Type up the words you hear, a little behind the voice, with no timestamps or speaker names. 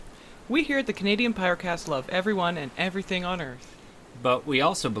We here at the Canadian Pyrocast love everyone and everything on Earth. But we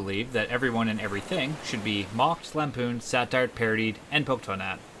also believe that everyone and everything should be mocked, lampooned, satired, parodied, and poked fun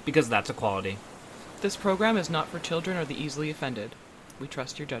at, because that's equality. This program is not for children or the easily offended. We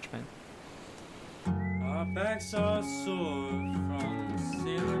trust your judgment. Our backs are sore from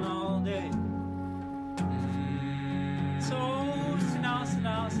sailing all day. So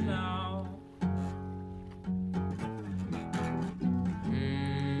now.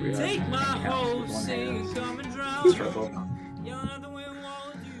 Take my whole sing, come and drown. You're not the way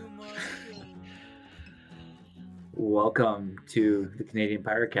you must go. Welcome to the Canadian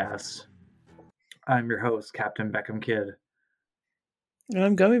Pyrocast. I'm your host, Captain Beckham Kid. And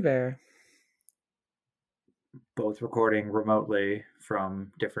I'm Gummy Bear. Both recording remotely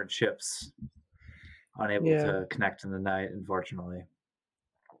from different ships. Unable to connect in the night, unfortunately.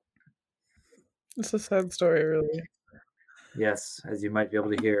 It's a sad story, really. Yes, as you might be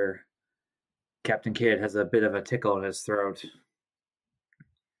able to hear, Captain Kidd has a bit of a tickle in his throat.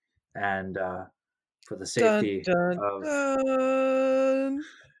 And for the safety of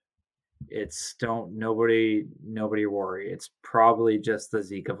it's nobody worry. It's probably just the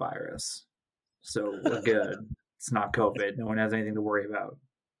Zika virus. So we're good. It's not COVID. No one has anything to worry about.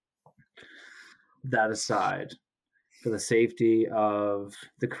 That aside, for the safety of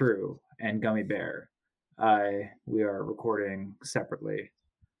the crew and Gummy Bear, we are recording separately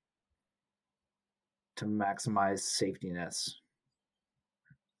to maximize safetiness.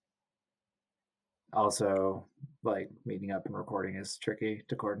 Also, meeting up and recording is tricky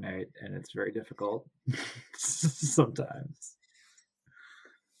to coordinate, and it's very difficult sometimes.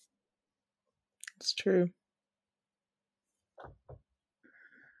 It's true.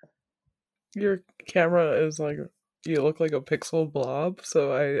 Your camera is you look like a pixel blob,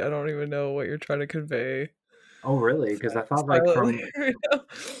 so I don't even know what you're trying to convey. Oh, really? Because I thought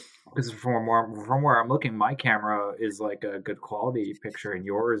from where I'm looking, my camera is a good quality picture, and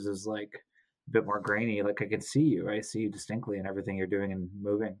yours is a bit more grainy. I can see you. I see you distinctly in everything you're doing and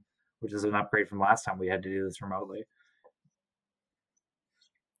moving, which is an upgrade from last time we had to do this remotely.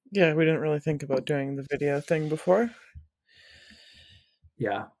 Yeah, we didn't really think about doing the video thing before.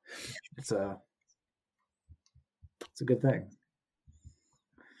 Yeah, it's a good thing.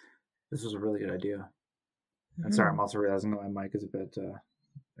 This was a really good idea. Mm-hmm. I'm sorry, I'm also realizing that my mic is a bit.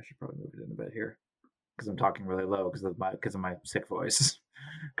 I should probably move it in a bit here because I'm talking really low because of my sick voice,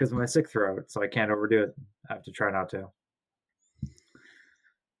 because of my sick throat. So I can't overdo it. I have to try not to.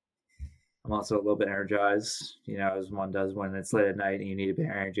 I'm also a little bit energized, as one does when it's late at night and you need a bit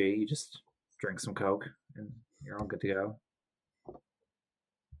of energy. You just drink some Coke and you're all good to go.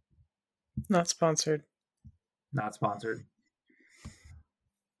 Not sponsored. Not sponsored.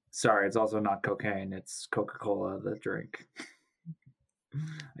 Sorry, it's also not cocaine. It's Coca-Cola, the drink.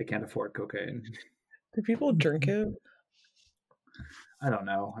 I can't afford cocaine. Do people drink it? I don't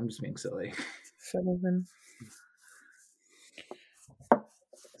know. I'm just being silly. Sullivan.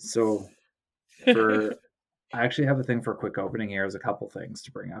 So, I actually have a thing for a quick opening here. There's a couple things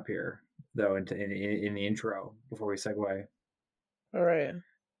to bring up here, though, in the intro before we segue. All right.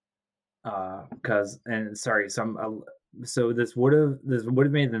 So this would have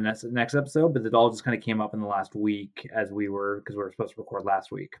made the next episode, but it all just kind of came up in the last week because we were supposed to record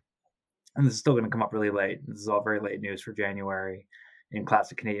last week, and this is still going to come up really late. This is all very late news for January in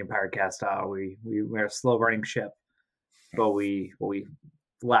classic Canadian Pyrocast style. We're a slow running ship, but we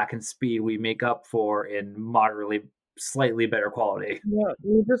lack in speed we make up for in moderately slightly better quality. Yeah,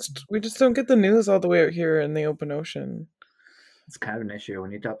 we just don't get the news all the way out here in the open ocean. It's kind of an issue. We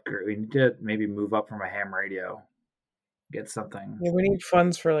need to upgrade. We need to maybe move up from a ham radio. Get something. Yeah, we need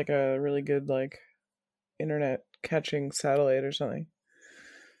funds for a really good internet catching satellite or something.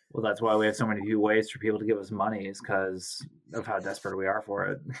 Well, that's why we have so many ways for people to give us money, is because of how desperate we are for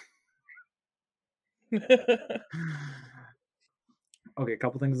it. Okay, a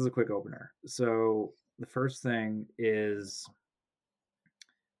couple things as a quick opener. So the first thing is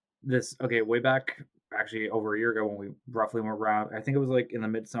this. Okay, way back, actually over a year ago, when we roughly went around, I think it was in the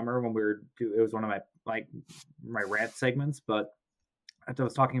midsummer when it was one of my rant segments, but I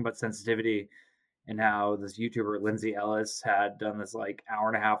was talking about sensitivity and how this YouTuber Lindsay Ellis had done this hour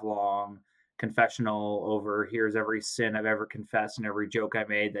and a half long confessional over here's every sin I've ever confessed and every joke I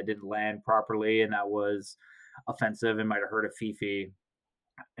made that didn't land properly and that was offensive and might have hurt a Fifi,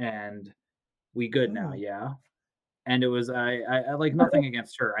 and we good now, yeah. And it was I like nothing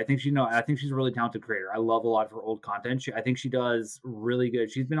against her. I think she's a really talented creator. I love a lot of her old content. I think she does really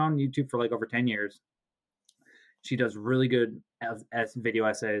good. She's been on YouTube for over 10 years. She does really good as video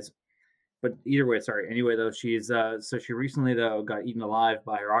essays. But either way, sorry. Anyway, though, she's so she recently though got eaten alive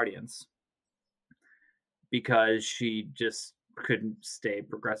by her audience because she just couldn't stay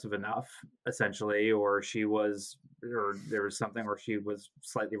progressive enough, essentially, or there was something where she was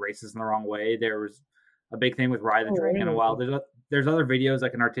slightly racist in the wrong way. There was a big thing with Ride the Dragon. And while there's other videos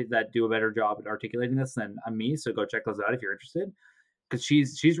that do a better job at articulating this than me, so go check those out if you're interested, because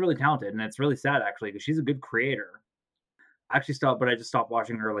she's really talented, and it's really sad actually because she's a good creator. I just stopped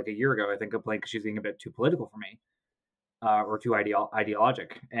watching her like a year ago. I think of because she's getting a bit too political for me, or too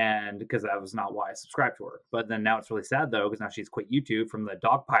ideologic, and because that was not why I subscribed to her. But then now it's really sad though because now she's quit YouTube from the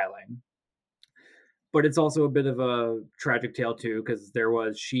dogpiling. But it's also a bit of a tragic tale too because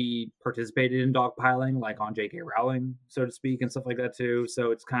she participated in dogpiling like on J.K. Rowling, so to speak, and stuff like that too.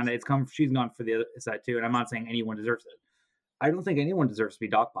 So she's gone for the other side too. And I'm not saying anyone deserves it. I don't think anyone deserves to be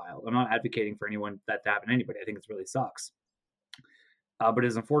dogpiled. I'm not advocating for that to happen to anybody. I think it really sucks. But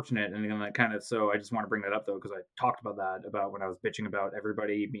it's unfortunate, and so I just want to bring that up though because I talked about that about when I was bitching about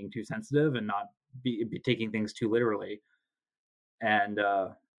everybody being too sensitive and not be taking things too literally, and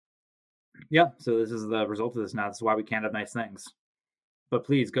yeah. So this is the result of this now. This is why we can't have nice things. But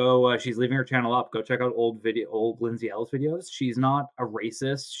please go. She's leaving her channel up. Go check out old Lindsay Ellis videos. She's not a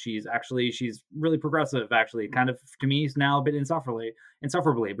racist. She's really progressive. Actually, kind of to me now a bit insufferably,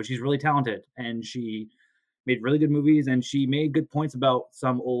 but she's really talented and she made really good movies, and she made good points about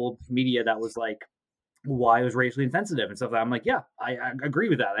some old media that was like why it was racially insensitive and stuff. I'm like, yeah, I agree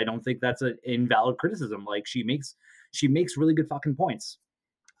with that. I don't think that's an invalid criticism. Like she makes really good fucking points,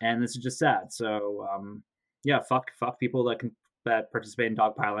 and this is just sad. So yeah, fuck people that participate in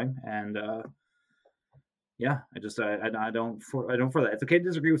dogpiling, and yeah, I don't for that. It's okay to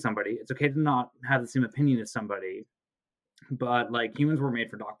disagree with somebody. It's okay to not have the same opinion as somebody. But like humans were made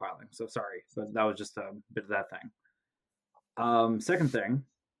for dogpiling, so sorry. But that was just a bit of that thing. Second thing,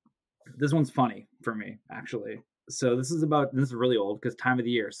 this one's funny for me actually. So this is really old because time of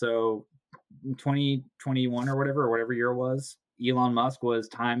the year. So 2021 or whatever year it was, Elon Musk was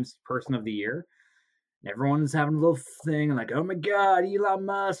Time's Person of the Year. And everyone's having a little thing like, oh my god, Elon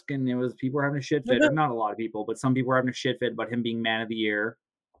Musk, and people were having a shit fit. Or not a lot of people, but some people were having a shit fit about him being Man of the Year.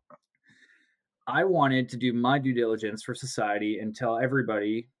 I wanted to do my due diligence for society and tell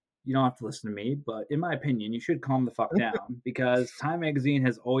everybody, you don't have to listen to me, but in my opinion, you should calm the fuck down because Time Magazine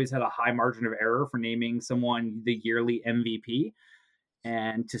has always had a high margin of error for naming someone the yearly MVP.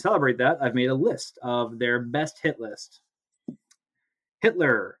 And to celebrate that, I've made a list of their best hit list.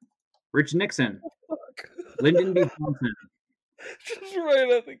 Hitler, Richard Nixon, Lyndon B. Johnson. Just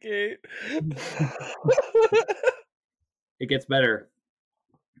right out the gate. It gets better.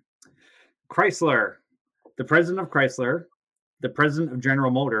 Chrysler, the president of Chrysler, the president of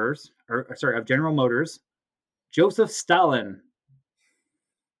General Motors, Joseph Stalin,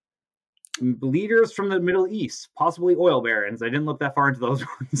 leaders from the Middle East, possibly oil barons. I didn't look that far into those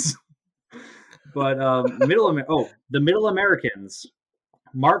ones. But the Middle Americans,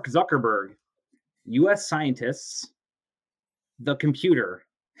 Mark Zuckerberg, U.S. scientists, the computer,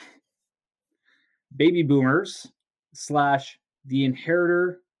 baby boomers / the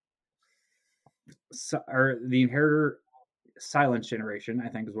inheritor silence generation, I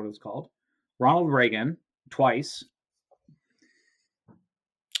think is what it was called. Ronald Reagan, twice.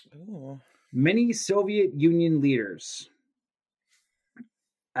 Ooh. Many Soviet Union leaders.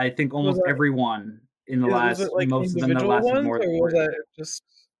 I think almost everyone in the last, most of them that lasted more than 4 years.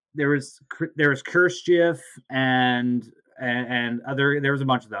 There was Khrushchev and other. There was a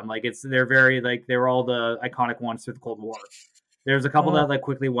bunch of them. Like they were all the iconic ones through the Cold War. There's a couple that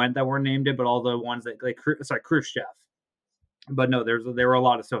quickly went that weren't named it, but all the ones that Khrushchev. But no, there were a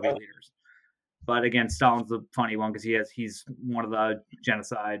lot of Soviet leaders. But again, Stalin's the funny one because he's one of the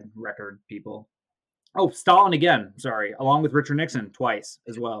genocide record people. Oh, Stalin again. Sorry, along with Richard Nixon twice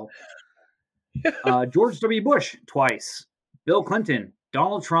as well. George W. Bush twice. Bill Clinton,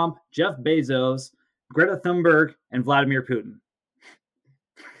 Donald Trump, Jeff Bezos, Greta Thunberg, and Vladimir Putin.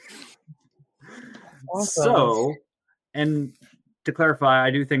 Awesome. So, and to clarify,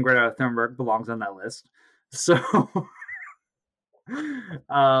 I do think Greta Thunberg belongs on that list. So,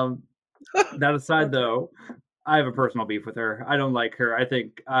 that aside, though, I have a personal beef with her. I don't like her.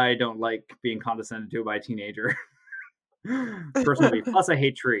 I don't like being condescended to by a teenager. Personal beef. Plus, I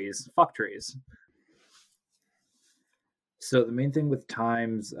hate trees. Fuck trees. So the main thing with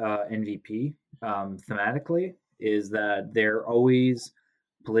Time's MVP, thematically, is that they're always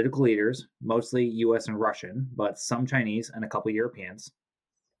political leaders, mostly U.S. and Russian, but some Chinese and a couple Europeans,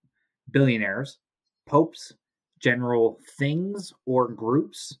 billionaires, popes, general things or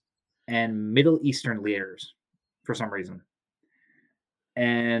groups, and Middle Eastern leaders for some reason.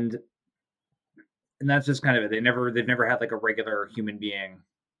 And and that's just kind of it. They've never had like a regular human being,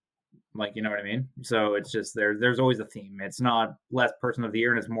 like, you know what I mean? So it's just there's always a theme. It's not less person of the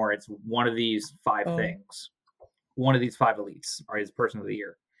year, and it's one of these five Oh. things. One of these five elites is person of the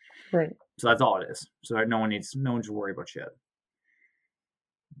year. Right. So that's all it is. So no one should worry about shit.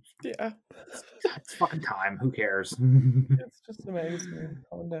 Yeah. It's fucking time. Who cares? It's just a magazine.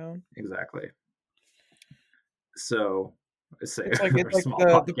 Calm down. Exactly. So It's say like we're a the small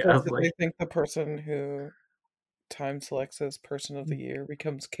person, podcast, like, they think the person who time selects as person of the year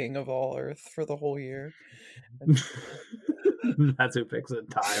becomes king of all Earth for the whole year. that's who picks it.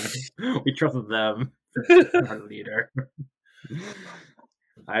 Time. We trust them. Our leader.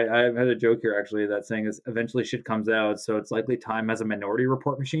 I've had a joke here actually that saying is eventually shit comes out, so it's likely Time has a Minority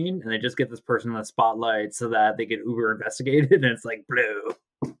Report machine, and they just get this person in the spotlight so that they get uber investigated, and it's like blue.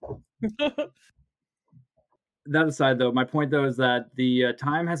 That aside, though, my point though is that the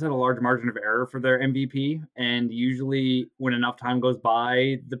Time has had a large margin of error for their MVP, and usually when enough time goes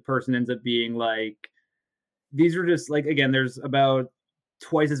by, the person ends up being like, these are just like, again, there's about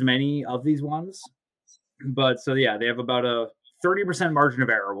twice as many of these ones, but so yeah, they have about a 30% margin of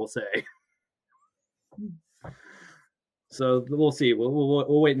error, we'll say. So we'll see.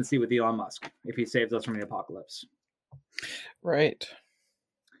 We'll wait and see with Elon Musk if he saves us from the apocalypse. Right.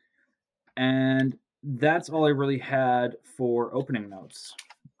 And that's all I really had for opening notes.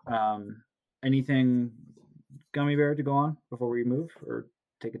 Anything, Gummy Bear, to go on before we move or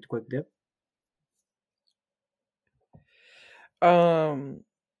take a quick dip?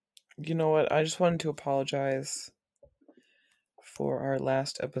 You know what? I just wanted to apologize for our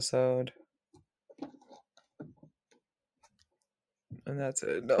last episode. And that's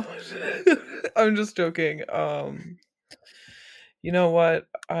it. No. I'm just joking. You know what?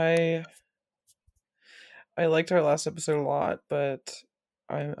 I liked our last episode a lot, but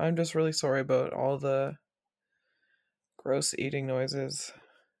I'm just really sorry about all the gross eating noises.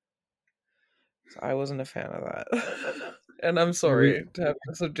 I wasn't a fan of that. And I'm sorry to have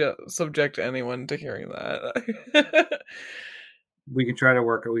to subject anyone to hearing that. We can try to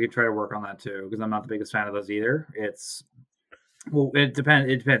work on that too, because I'm not the biggest fan of those either. It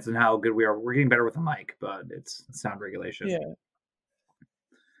depends on how good we are. We're getting better with the mic, but it's sound regulation. Yeah.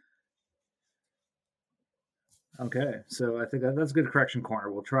 Okay, so I think that's a good correction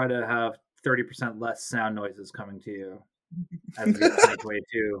corner. We'll try to have 30% less sound noises coming to you as we get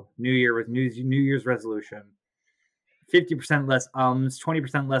 2022. New Year with New Year's resolution. 50% less ums,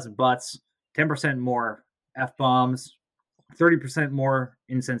 20% less butts, 10% more F-bombs, 30% more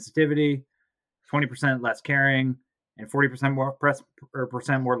insensitivity, 20% less caring, and 40%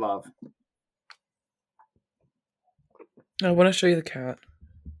 more love. I want to show you the cat.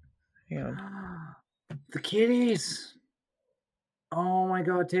 Hang on. The kitties. Oh my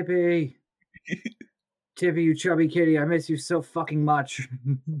god, Tippy. Tippy, you chubby kitty. I miss you so fucking much.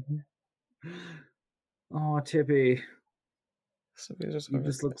 Oh, Tippy. So You just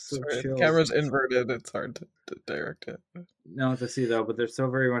look so chill. The camera's inverted. It's hard to direct it. No, to see though, but they're so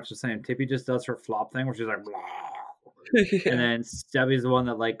very much the same. Tippy just does her flop thing where she's like, blah. Yeah. And then Stubby's the one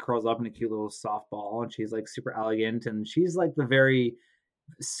that like curls up in a cute little softball, and she's like super elegant, and she's like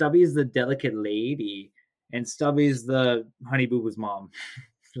Stubby's the delicate lady, and Stubby's the Honey Boo Boo's mom.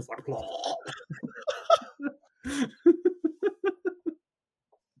 Just like, blah.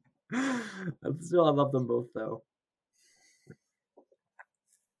 I love them both though.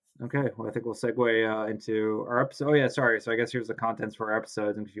 Okay, well, I think we'll segue into our episode. Oh yeah, sorry. So I guess here's the contents for our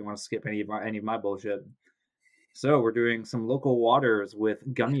episodes, and if you want to skip any of my bullshit. So we're doing some local waters with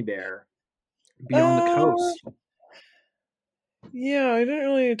Gummy Bear, Beyond the Coast. Yeah, I didn't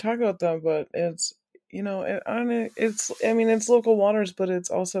really talk about that, but it's it's local waters, but it's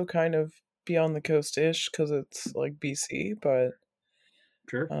also kind of beyond the coast-ish because it's like BC, but.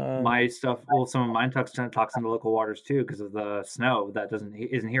 Sure. My stuff. Well, some of mine talks into local waters too because of the snow that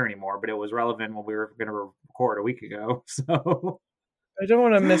isn't here anymore. But it was relevant when we were going to record a week ago. So I don't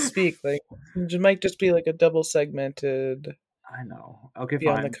want to misspeak. Like it might just be like a double segmented. I know. Okay,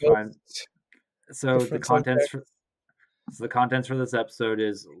 Beyond fine. the Coast. Fine. So the contents for this episode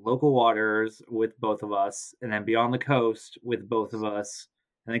is local waters with both of us, and then Beyond the Coast with both of us,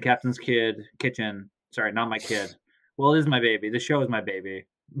 and then Captain's Kitchen. Sorry, not my kid. Well, it is my baby. The show is my baby,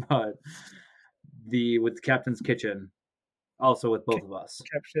 but with Captain's Kitchen, also with both of us.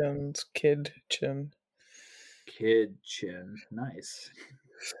 Captain's Kitchen. Nice.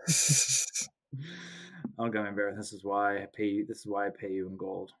 Oh, Gummy Bear, this is why I pay you. This is why I pay you in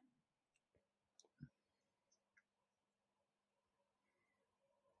gold.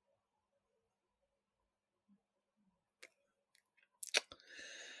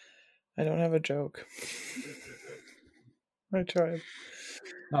 I don't have a joke. I tried.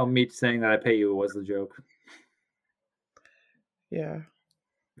 Oh, me saying that I pay you was the joke. Yeah.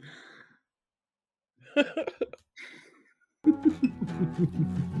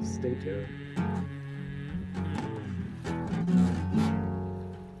 Stay tuned.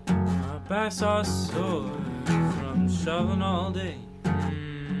 My back's all sore from shoveling all day.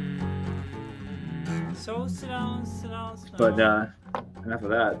 So sit down, sit down, sit But down. enough of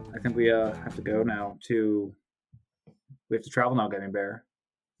that. I think we have to go now to. We have to travel now, Getting Bear.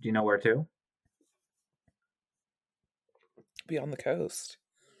 Do you know where to? Be on the coast.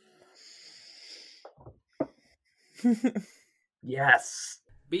 Yes,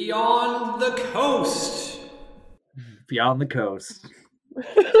 Beyond the coast. beyond the coast.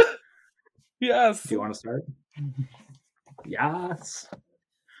 Yes. Do you want to start? Yes.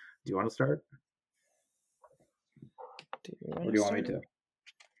 Do you want to start? Or do you want me to?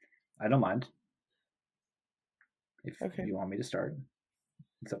 I don't mind. If Okay. you want me to start,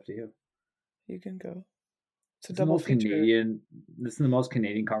 it's up to you. You can go. It's a It's the double most feature. Canadian. This is the most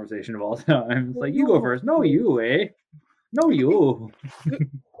Canadian conversation of all time. It's like, you go first. No, you, eh? No, you.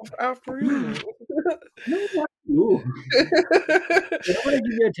 After you. No, not you. I'm gonna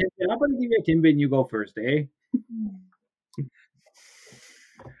give you a tidbit. I'm gonna give you a tidbit, and you go first, eh?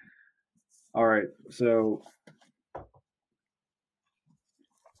 All right. So,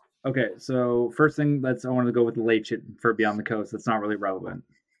 okay. So first thing, I want to go with the late shit for Beyond the Coast. That's not really relevant,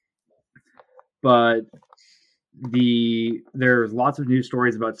 but there's lots of news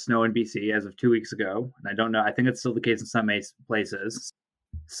stories about snow in BC as of 2 weeks ago, and I don't know. I think it's still the case in some places.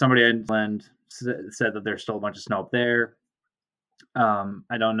 Somebody in England said that there's still a bunch of snow up there.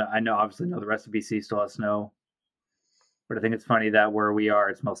 I don't know. I know, obviously, the rest of BC still has snow, but I think it's funny that where we are,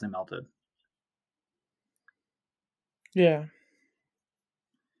 it's mostly melted. Yeah.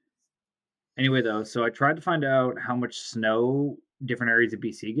 Anyway, though, so I tried to find out how much snow different areas of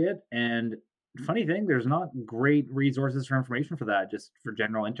BC get, and funny thing, there's not great resources for information for that, just for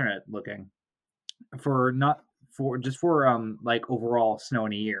general internet looking. For like overall snow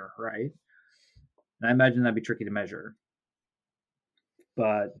in a year, right? And I imagine that'd be tricky to measure.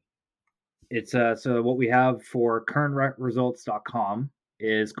 But it's so what we have for currentresults.com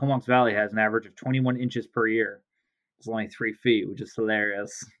is Comox Valley has an average of 21 inches per year. It's only 3 feet, which is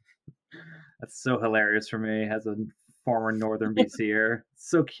hilarious. That's so hilarious for me as a former northern BCer. It's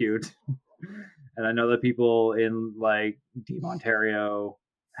so cute. And I know that people in like deep Ontario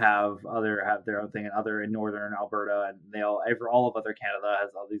have their own thing, and other in northern Alberta, and all of other Canada has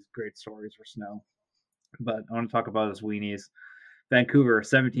all these great stories for snow. But I want to talk about us weenies. Vancouver,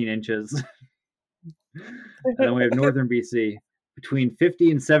 17 inches. And then we have northern BC, between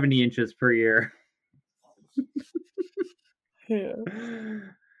 50 and 70 inches per year. Yeah.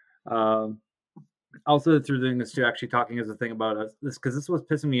 Also, through doing this too, actually talking is a thing about us, because this was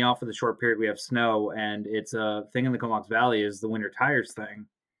pissing me off for the short period we have snow, and it's a thing in the Comox Valley is the winter tires thing,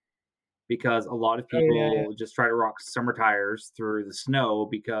 because a lot of people just try to rock summer tires through the snow,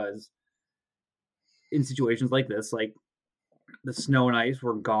 because in situations like this, like the snow and ice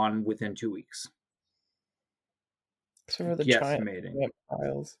were gone within 2 weeks. So for the guesstimating.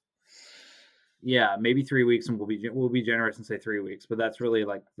 piles. Yeah, maybe 3 weeks, and we'll be generous and say 3 weeks, but that's really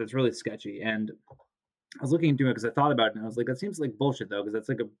sketchy. And I was looking into it because I thought about it, and I was like, that seems like bullshit though, because that's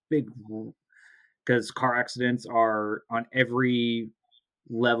like a big, because car accidents are on every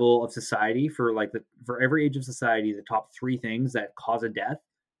level of society for every age of society. The top 3 things that cause a death,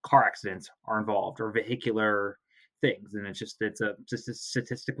 car accidents are involved, or vehicular things, and it's a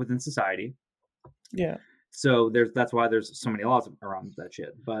statistic within society. Yeah. So that's why there's so many laws around that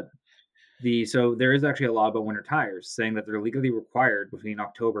shit. But so there is actually a law about winter tires saying that they're legally required between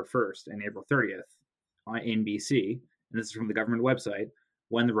October 1st and April 30th in BC, and this is from the government website,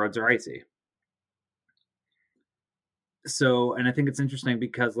 when the roads are icy. So, and I think it's interesting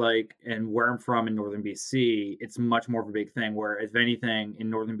because and where I'm from in northern BC, it's much more of a big thing, where if anything in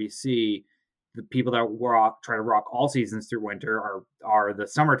northern BC, the people that try to rock all seasons through winter are the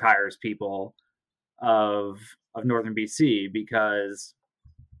summer tires people of northern BC, because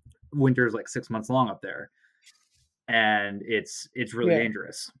winter is like 6 months long up there, and it's really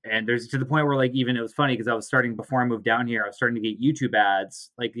dangerous. And there's to the point where even it was funny because I was starting, before I moved down here, I was starting to get YouTube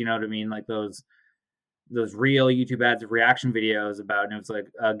ads, you know what I mean, like those real YouTube ads of reaction videos about, and it was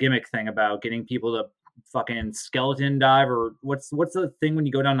like a gimmick thing about getting people to fucking skeleton dive, or what's the thing when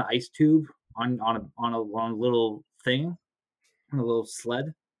you go down the ice tube on a little thing, on a little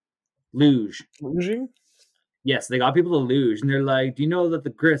sled, luging. Yes, they got people to luge, and they're like, "Do you know that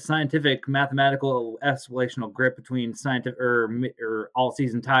the scientific mathematical explanational grip between scientific or all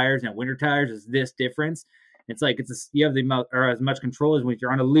season tires and winter tires is this difference?" It's like you have the amount or as much control as when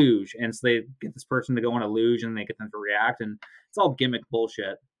you're on a luge, and so they get this person to go on a luge, and they get them to react, and it's all gimmick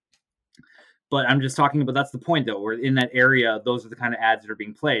bullshit. But I'm just talking about, that's the point though. We're in that area. Those are the kind of ads that are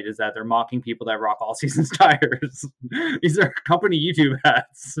being played. Is that they're mocking people that rock all seasons tires. These are company YouTube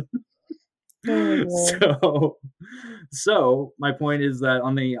ads. So my point is that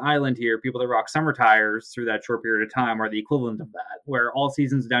on the island here, people that rock summer tires through that short period of time are the equivalent of that, where all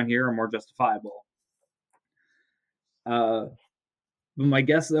seasons down here are more justifiable. But my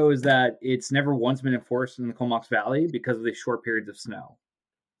guess though is that it's never once been enforced in the Comox Valley because of the short periods of snow.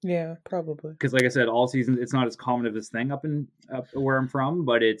 Yeah, probably. Because like I said, all seasons, it's not as common of this thing up where I'm from,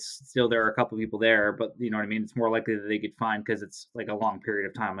 but it's still, there are a couple of people there, but you know what I mean? It's more likely that they get fined because it's like a long period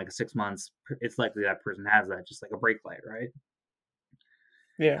of time, like 6 months. It's likely that person has that, just like a brake light, right?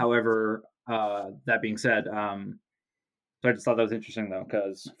 Yeah. However, that being said, so I just thought that was interesting though,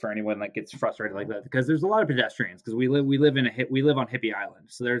 because for anyone that gets frustrated like that, because there's a lot of pedestrians, because we live on Hippie Island,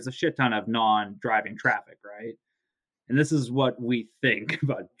 so there's a shit ton of non-driving traffic, right? And this is what we think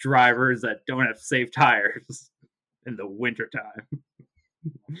about drivers that don't have safe tires in the wintertime.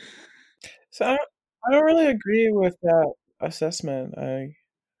 So I don't really agree with that assessment.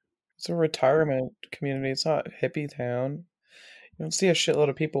 It's a retirement community. It's not hippie town. You don't see a shitload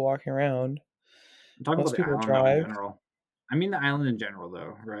of people walking around. I'm talking Most about the people island drive. in general. I mean the island in general,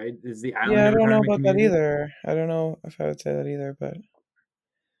 though, right? Is the island? Yeah, I a don't know retirement about that community? either. I don't know if I would say that either, but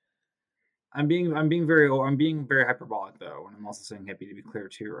I'm being very hyperbolic though, and I'm also saying hippie to be clear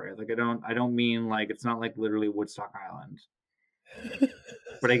too, right? Like I don't mean like, it's not like literally Woodstock Island.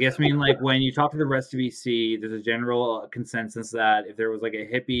 But I guess I mean like when you talk to the rest of BC, there's a general consensus that if there was like a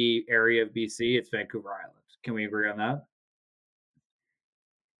hippie area of BC, it's Vancouver Island. Can we agree on that?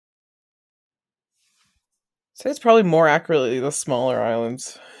 say it's probably more accurately the smaller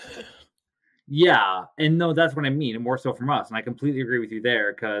islands. Yeah, and no, that's what I mean, and more so from us. And I completely agree with you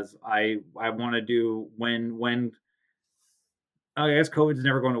there, because I want to do when I guess COVID's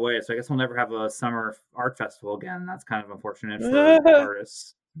never going away, so I guess we'll never have a summer art festival again. That's kind of unfortunate for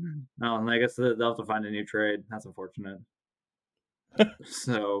artists. No, and I guess they'll have to find a new trade. That's unfortunate.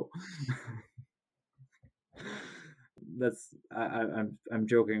 So that's I'm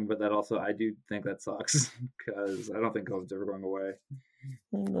joking, but that also, I do think that sucks, because I don't think COVID's ever going away.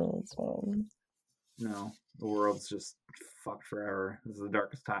 No, it's not. No, the world's just fucked forever. This is the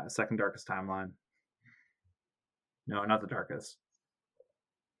darkest time, second darkest timeline. No, not the darkest.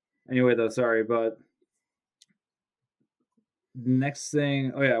 Anyway, though, sorry, but next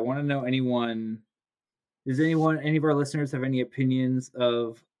thing. Oh yeah, I want to know does any of our listeners have any opinions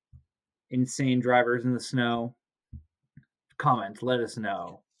of insane drivers in the snow? Comment, let us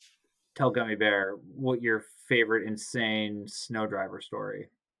know. Tell Gummy Bear what your favorite insane snow driver story.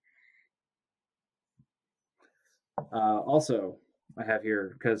 Also, I have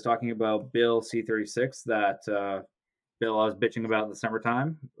here, because talking about Bill C-36, that Bill I was bitching about in the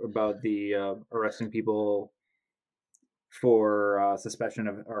summertime, about the arresting people for suspecting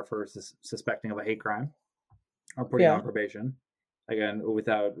of a hate crime, or putting on probation, again with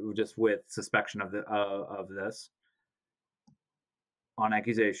suspicion of this on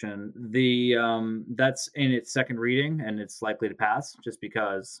accusation. That's in its second reading, and it's likely to pass, just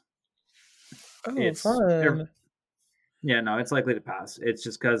because it's fun. Yeah, no, it's likely to pass. It's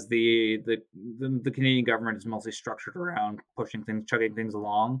just because the Canadian government is mostly structured around chugging things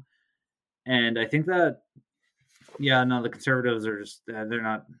along, and I think that, yeah, no, the Conservatives are just they're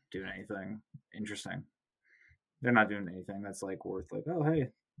not doing anything interesting. They're not doing anything that's like worth like, oh hey,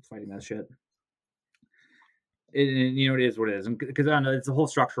 fighting that shit. You know, it is what it is, because I know it's the whole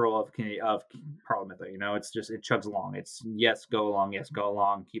structural of Parliament, though. You know, it's just, it chugs along. It's yes, go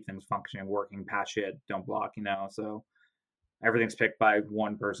along, keep things functioning, working, pass shit, don't block. You know, so everything's picked by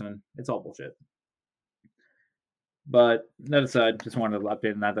one person. It's all bullshit. But that aside, just wanted to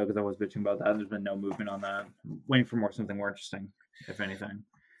update on that though, because I was bitching about that. There's been no movement on that. I'm waiting for something more interesting, if anything.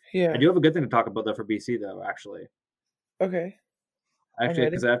 Yeah, I do have a good thing to talk about though for BC though. Actually, okay. Actually,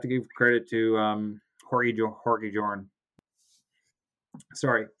 because I have to give credit to Horgy Jorn.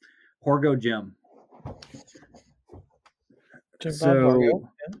 Sorry, Horgo Jim.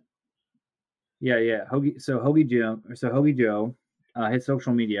 Yeah. Hoagie Joe, his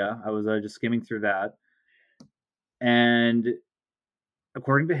social media. I was just skimming through that, and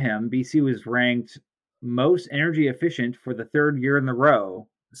according to him, BC was ranked most energy efficient for the third year in a row.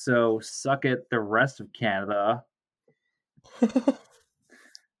 So suck it, the rest of Canada.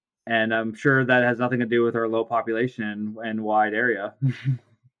 And I'm sure that has nothing to do with our low population and wide area.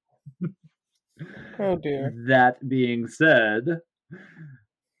 Oh dear. That being said,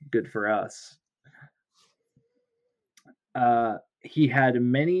 good for us. He had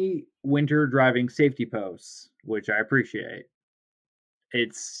many winter driving safety posts, which I appreciate.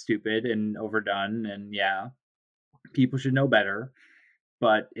 It's stupid and overdone, and yeah, people should know better.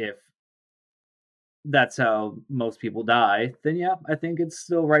 But if that's how most people die, then yeah, I think it's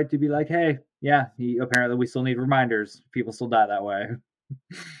still right to be like, hey, yeah, apparently we still need reminders. People still die that way.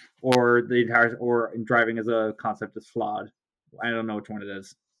 Or driving as a concept is flawed. I don't know which one it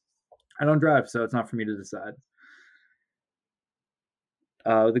is. I don't drive, so it's not for me to decide.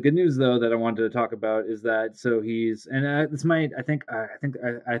 The good news, though, that I wanted to talk about is that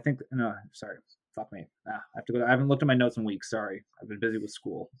no, sorry, fuck me. I have to go. I haven't looked at my notes in weeks. Sorry, I've been busy with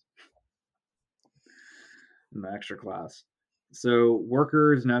school in the extra class. So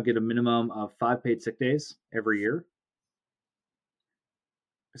workers now get a minimum of 5 paid sick days every year.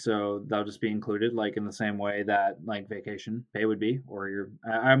 So that'll just be included, like in the same way that like vacation pay would be, or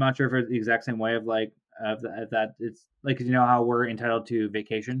I'm not sure if it's the exact same way of like that. It's like, 'cause you know how we're entitled to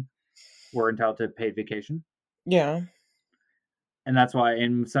vacation, we're entitled to paid vacation, Yeah. and that's why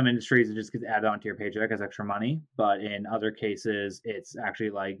in some industries it just gets added onto your paycheck as extra money. But in other cases, it's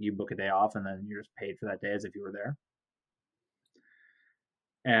actually like you book a day off and then you're just paid for that day as if you were there.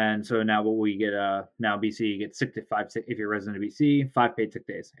 And so now what we get, now BC gets 6 to 5 if you're a resident of BC, 5 paid sick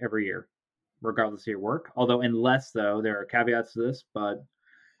days every year, regardless of your work. Although, unless though, there are caveats to this, but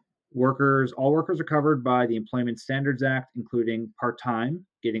all workers are covered by the Employment Standards Act, including part-time.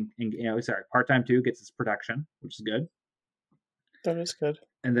 Part-time too gets its protection, which is good. That is good.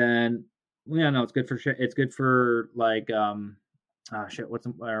 And then, yeah, no, it's good for shit. It's good for like, shit. What's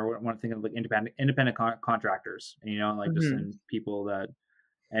I want to think of like independent contractors, and like just in people that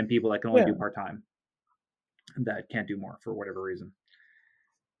can only do part time, that can't do more for whatever reason.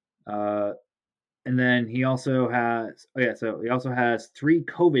 And then he also has 3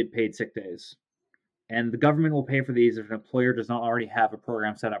 COVID paid sick days, and the government will pay for these if an employer does not already have a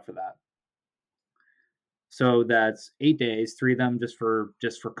program set up for that. So that's 8 days, 3 of them just for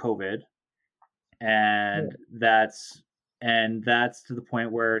COVID, and that's to the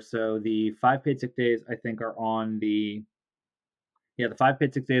point where the 5 paid sick days I think are on the 5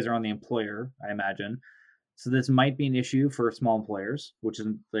 paid sick days are on the employer, I imagine. So this might be an issue for small employers, which is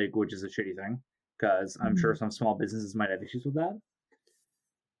a shitty thing, because I'm sure some small businesses might have issues with that.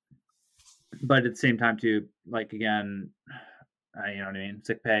 But at the same time, too, like again, you know what I mean.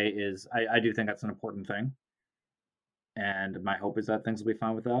 Sick pay is I do think that's an important thing, and my hope is that things will be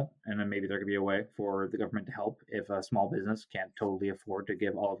fine with that, and then maybe there could be a way for the government to help if a small business can't totally afford to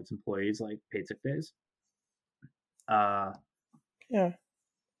give all of its employees like paid sick days. Yeah.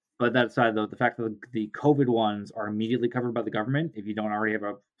 But that aside, though, the fact that the COVID ones are immediately covered by the government if you don't already have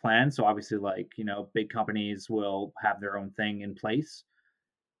a plan. So obviously, like, big companies will have their own thing in place,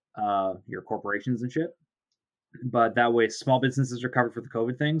 your corporations and shit. But that way, small businesses are covered for the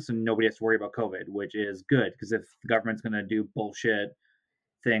COVID thing, so nobody has to worry about COVID, which is good, because if the government's going to do bullshit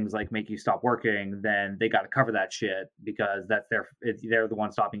things like make you stop working, then they got to cover that shit, because they're the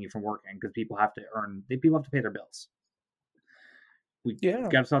ones stopping you from working, because people have to pay their bills. We got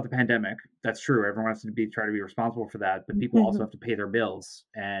to stop the pandemic. That's true. Everyone has to try to be responsible for that, but people also have to pay their bills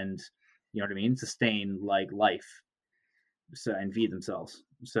and, you know what I mean, sustain like life, and feed themselves.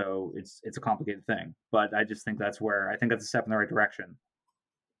 So it's a complicated thing, but I just think that's a step in the right direction.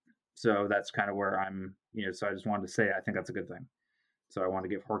 So that's kind of where I'm, so I just wanted to say I think that's a good thing. So I want to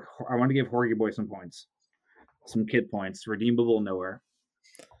give Horgy Boy some points, some kid points, redeemable nowhere.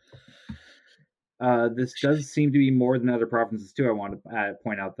 This does seem to be more than other provinces too. I want to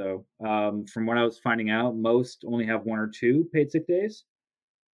point out, though, from what I was finding out, most only have 1 or 2 paid sick days,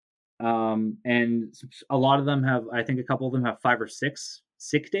 and a lot of them have. I think a couple of them have 5 or 6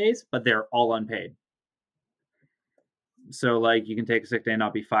 sick days, but they're all unpaid. So, like, you can take a sick day and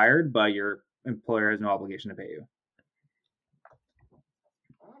not be fired, but your employer has no obligation to pay you.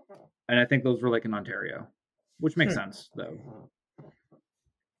 And I think those were like in Ontario, which makes sense, though.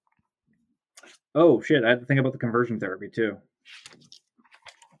 Oh shit! I had to think about the conversion therapy too.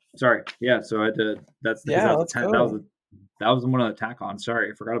 Sorry. Yeah. So I had to. That was one of the tack on.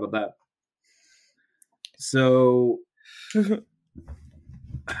 Sorry, I forgot about that. So.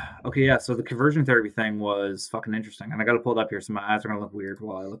 Okay. Yeah. So the conversion therapy thing was fucking interesting, and I got to pull it up here, so my eyes are gonna look weird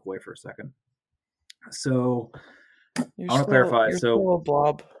while I look away for a second. So I want to clarify. You're still a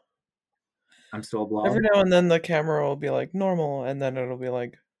blob. I'm still a blob. Every now and then the camera will be like normal, and then it'll be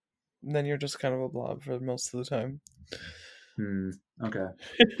like. And then you're just kind of a blob for most of the time. Okay.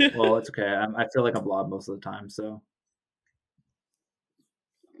 Well, it's okay. I feel like I'm blob most of the time, so.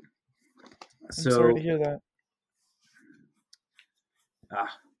 I'm sorry to hear that.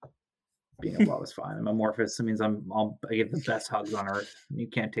 Being a blob is fine. I'm amorphous. It means I give the best hugs on earth. You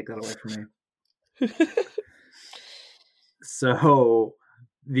can't take that away from me. So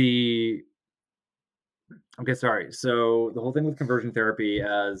okay, sorry. So the whole thing with conversion therapy,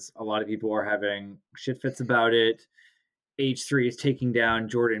 as a lot of people are having shit fits about it. H3 is taking down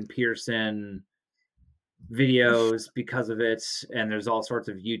Jordan Peterson videos because of it, and there's all sorts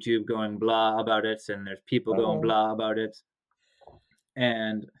of YouTube going blah about it, and there's people going blah about it.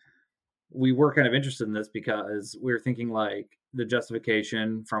 And we were kind of interested in this because we were thinking like the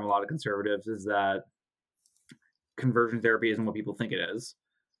justification from a lot of conservatives is that conversion therapy isn't what people think it is.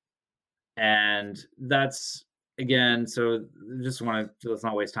 And that's, again, so just want to, let's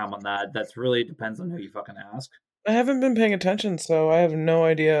not waste time on that. That's really depends on who you fucking ask. I haven't been paying attention, so I have no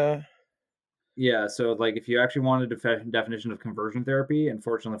idea. Yeah, so like if you actually want a definition of conversion therapy,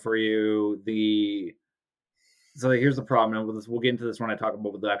 unfortunately for you, so here's the problem, and we'll get into this when I talk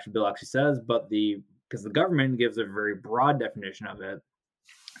about what the actual bill actually says, but because the government gives a very broad definition of it,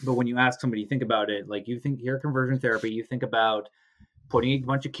 but when you ask somebody, think about it, like you hear conversion therapy, you think about putting a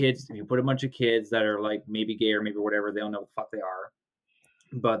bunch of kids, if you put a bunch of kids that are like maybe gay or maybe whatever, they don't know what the fuck they are,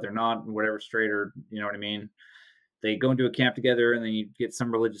 but they're not whatever straight or, you know what I mean? They go into a camp together and then you get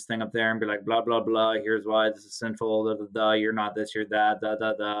some religious thing up there and be like, blah, blah, blah. Here's why this is sinful. Da, da, da. You're not this, you're that. Da,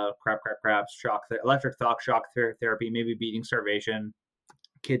 da, da. Crap. Electric shock therapy, maybe beating, starvation,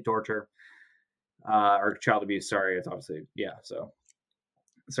 kid torture, or child abuse. Sorry. It's obviously, yeah. So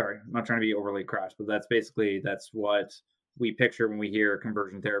sorry. I'm not trying to be overly crass, but that's what we picture when we hear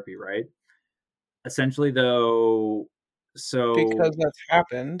conversion therapy, right? Essentially, though, because that's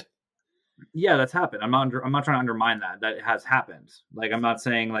happened. Yeah, that's happened. I'm not trying to undermine that. That has happened. Like, I'm not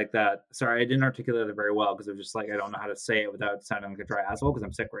saying like that. Sorry, I didn't articulate it very well because it was just like I don't know how to say it without sounding like a dry asshole because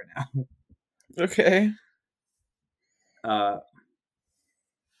I'm sick right now. Okay.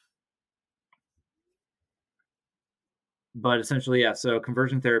 But essentially, yeah. So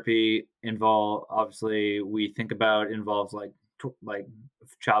conversion therapy involves like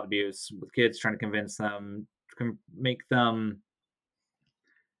child abuse with kids, trying to convince them, make them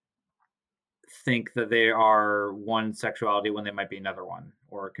think that they are one sexuality when they might be another one,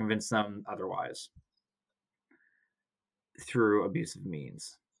 or convince them otherwise through abusive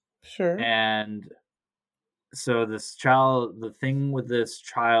means. Sure. And so the thing with this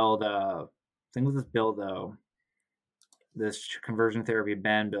bill, though, this conversion therapy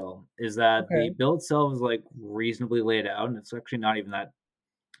ban bill, is that the bill itself is like reasonably laid out, and it's actually not even that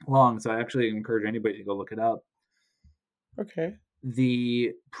long. So I actually encourage anybody to go look it up. Okay.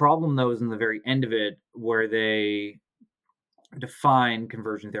 The problem, though, is in the very end of it where they define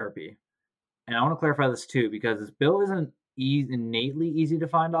conversion therapy. And I want to clarify this too, because this bill isn't innately easy to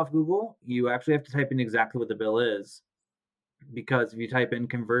find off Google. You actually have to type in exactly what the bill is, because if you type in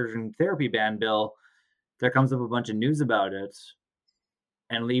conversion therapy ban bill, there comes up a bunch of news about it,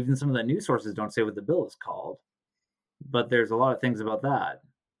 and even some of the news sources don't say what the bill is called. But there's a lot of things about that.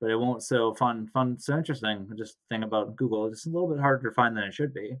 But it won't so interesting. Just thing about Google, it's a little bit harder to find than it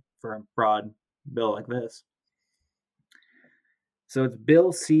should be for a broad bill like this. So it's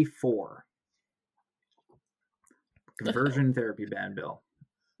Bill C4, conversion therapy ban bill.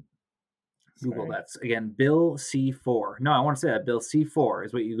 Google that. Again, Bill C4. No, I want to say that Bill C4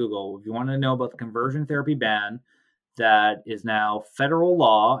 is what you Google if you want to know about the conversion therapy ban that is now federal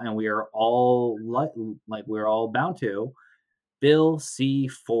law, and we are all we're all bound to. Bill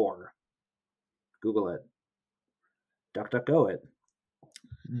C4. Google it. DuckDuckGo it.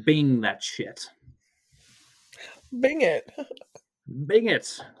 Bing that shit. Bing it. Bing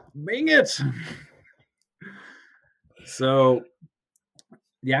it. Bing it. So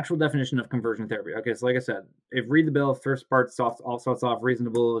the actual definition of conversion therapy. Okay, so like I said, if read the bill, first part all starts off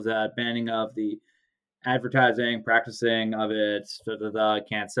reasonable is that banning of the advertising, practicing of it,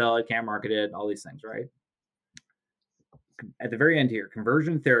 can't sell it, can't market it, all these things, right? At the very end here,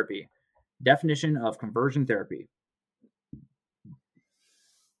 conversion therapy. Definition of conversion therapy.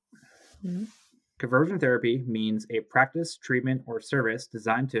 Mm-hmm. Conversion therapy means a practice, treatment, or service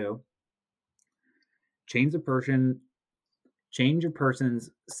designed to change a person's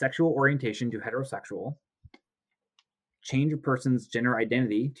sexual orientation to heterosexual, change a person's gender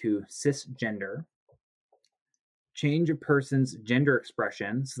identity to cisgender, change a person's gender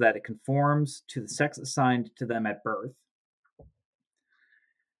expression so that it conforms to the sex assigned to them at birth,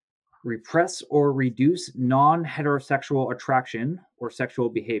 repress or reduce non-heterosexual attraction or sexual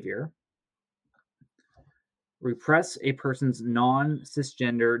behavior, repress a person's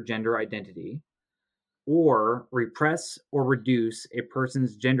non-cisgender gender identity, or repress or reduce a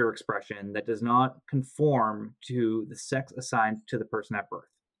person's gender expression that does not conform to the sex assigned to the person at birth.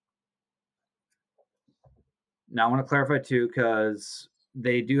 Now, I want to clarify too, because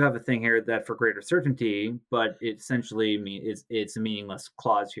they do have a thing here that for greater certainty, but it essentially it's a meaningless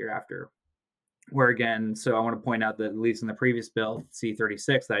clause hereafter. Where again, so I want to point out that at least in the previous bill,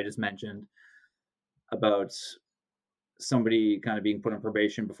 C-36 that I just mentioned, about somebody kind of being put on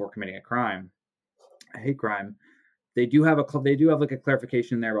probation before committing a hate crime, they do have like a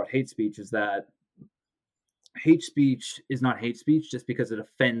clarification there about hate speech, is that hate speech is not hate speech just because it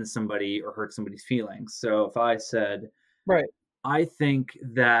offends somebody or hurts somebody's feelings. So if I said, Right. I think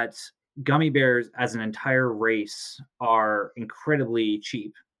that gummy bears as an entire race are incredibly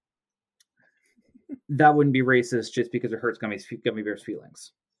cheap, that wouldn't be racist just because it hurts gummy bears'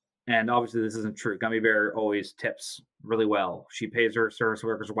 feelings. And obviously this isn't true. Gummy Bear always tips really well. She pays her service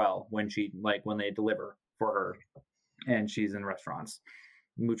workers well when they deliver for her, and she's in restaurants.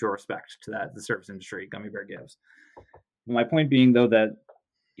 Mutual respect to that, the service industry Gummy Bear gives. My point being, though, that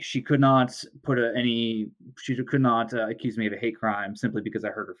she could not accuse me of a hate crime simply because I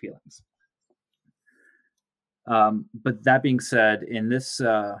hurt her feelings. But that being said, in this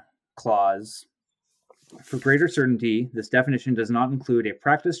clause, for greater certainty, this definition does not include a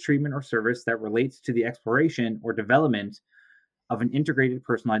practice, treatment, or service that relates to the exploration or development of an integrated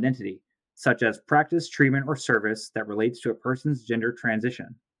personal identity, such as practice, treatment, or service that relates to a person's gender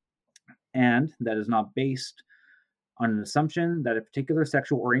transition, and that is not based on an assumption that a particular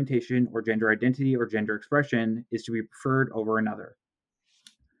sexual orientation or gender identity or gender expression is to be preferred over another.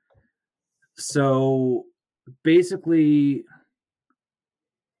 So basically,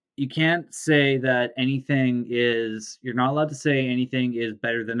 you can't say that you're not allowed to say anything is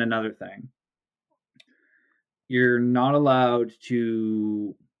better than another thing. You're not allowed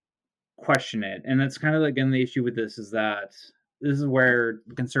to question it. And that's kind of, again, the issue with this is that this is where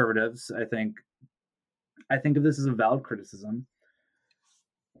conservatives, I think of this as a valid criticism.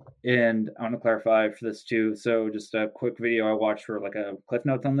 And I want to clarify for this too. So just a quick video I watched for like a cliff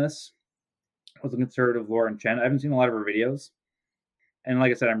notes on this was a conservative Lauren Chen. I haven't seen a lot of her videos. And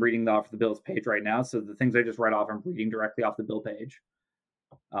like I said, I'm reading off the bill's page right now. So the things I just read off, I'm reading directly off the bill page.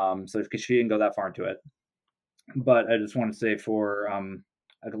 So because she didn't go that far into it. But I just want to say for, I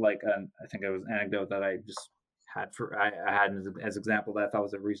think it was an anecdote that I just had I had as example that I thought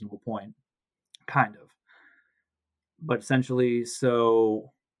was a reasonable point. Kind of. But essentially,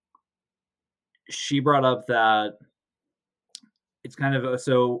 so she brought up that it's kind of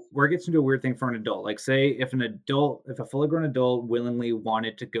so where it gets into a weird thing for an adult. Like, say if a fully grown adult willingly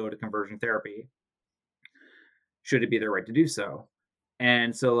wanted to go to conversion therapy, should it be their right to do so?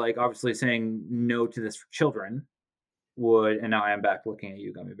 And so, like, obviously saying no to this for children would, and now I am back looking at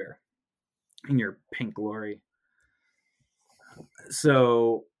you, Gummy Bear, in your pink glory.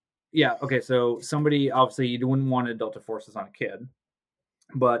 So, yeah, okay, so somebody, obviously, you wouldn't want an adult to force this on a kid.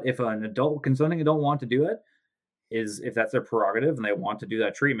 But if an adult, consenting adult want to do it, if that's their prerogative and they want to do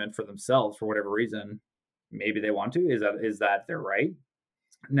that treatment for themselves for whatever reason, maybe they want to, is that their right?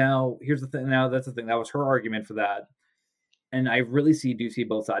 Now, here's the thing. Now, that's the thing. That was her argument for that. And I really do see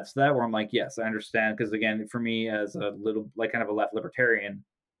both sides to that, where I'm like, yes, I understand. Because again, for me as a little, like kind of a left libertarian,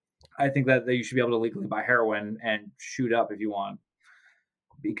 I think that you should be able to legally buy heroin and shoot up if you want.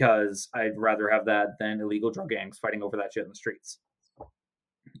 Because I'd rather have that than illegal drug gangs fighting over that shit in the streets.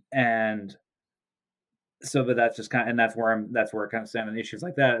 And so, but that's just that's where I kind of stand on issues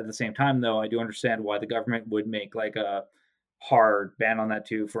like that. At the same time, though, I do understand why the government would make like a hard ban on that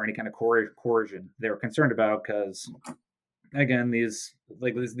too for any kind of coercion they were concerned about. Because again, these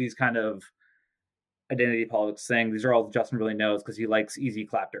kind of identity politics thing, these are all Justin really knows, because he likes easy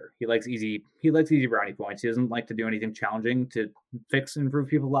clapter. He likes easy brownie points. He doesn't like to do anything challenging to fix and improve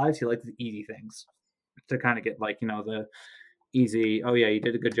people's lives. He likes the easy things to kind of get, like, the easy, oh yeah, you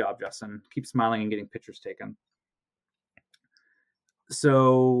did a good job, Justin. Keep smiling and getting pictures taken.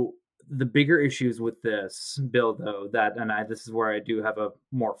 So the bigger issues with this bill, though, this is where I do have a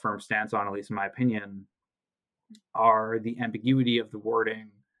more firm stance on, at least in my opinion, are the ambiguity of the wording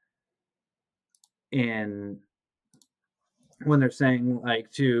in when they're saying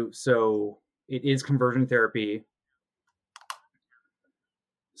so it is conversion therapy.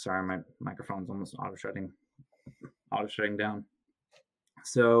 Sorry, my microphone's almost auto shutting down.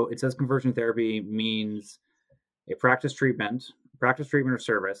 So it says conversion therapy means a practice, treatment, or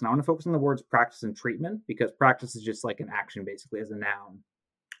service. And I want to focus on the words practice and treatment, because practice is just like an action, basically, as a noun,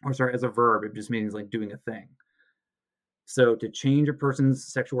 or sorry, as a verb. It just means like doing a thing. So to change a person's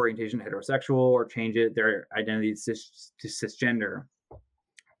sexual orientation to heterosexual or change their identity to cisgender,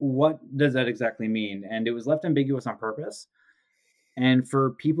 what does that exactly mean? And it was left ambiguous on purpose. And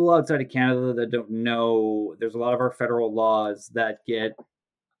for people outside of Canada that don't know, there's a lot of our federal laws that get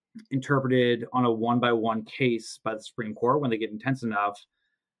interpreted on a one-by-one case by the Supreme Court when they get intense enough.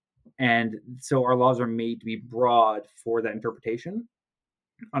 And so our laws are made to be broad for that interpretation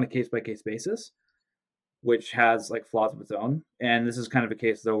on a case-by-case basis, which has like flaws of its own. And this is kind of a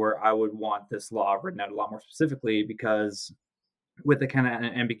case, though, where I would want this law written out a lot more specifically, because with the kind of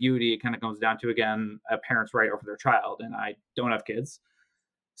ambiguity, it kind of comes down to, again, a parent's right over their child. And I don't have kids.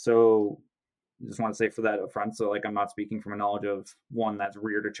 So I just want to say for that up front. So like, I'm not speaking from a knowledge of one that's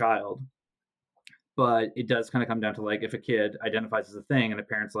reared a child, but it does kind of come down to like, if a kid identifies as a thing and a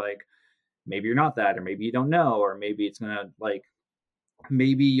parent's like, maybe you're not that, or maybe you don't know, or maybe it's going to like,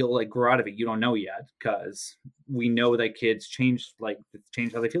 maybe you'll like grow out of it. You don't know yet, because we know that kids change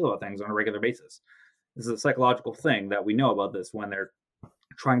how they feel about things on a regular basis. This is a psychological thing that we know about this when they're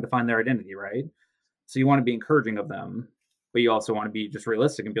trying to find their identity, right? So you want to be encouraging of them, but you also want to be just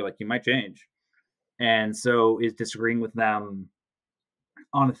realistic and be like, you might change. And so is disagreeing with them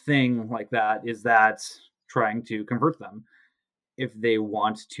on a thing like that, is that trying to convert them? If they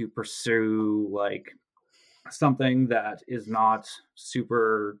want to pursue like something that is not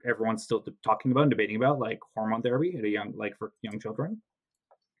super everyone's still talking about and debating about, like hormone therapy for young children.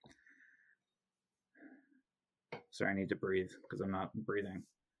 Sorry, I need to breathe because I'm not breathing.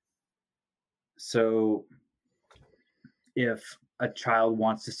 So if a child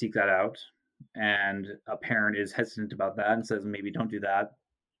wants to seek that out and a parent is hesitant about that and says maybe don't do that,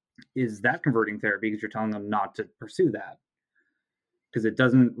 is that converting therapy because you're telling them not to pursue that? Because it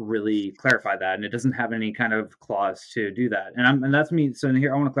doesn't really clarify that, and it doesn't have any kind of clause to do that. And that's me. So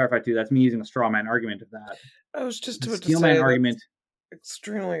here I want to clarify too. That's me using a straw man argument of that. I was just The about to steel say man argument.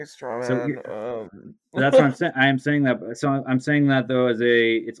 extremely straw So man. that's what I'm saying. I am saying that. So I'm saying that though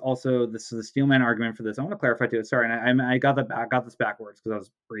it's also this is the steel man argument for this. I want to clarify too. Sorry, and I got this backwards because I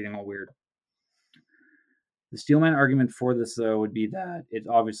was breathing all weird. The steel man argument for this though would be that it's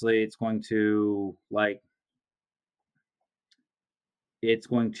going to it's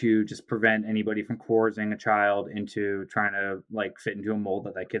going to just prevent anybody from coercing a child into trying to like fit into a mold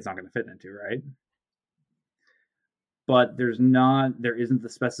that kid's not going to fit into, right? But there isn't the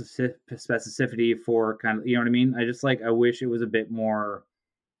specificity for kind of, you know what I mean? I just I wish it was a bit more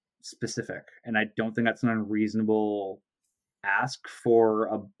specific, and I don't think that's an unreasonable ask for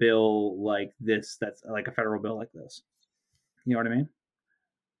a bill like this. That's like a federal bill like this. You know what I mean?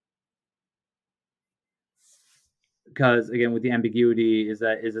 Because again, with the ambiguity, is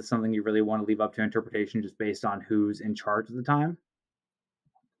it something you really want to leave up to interpretation just based on who's in charge at the time?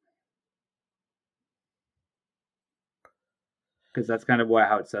 Because that's kind of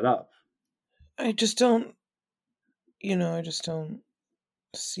how it's set up. I just don't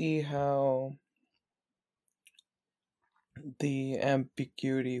see how the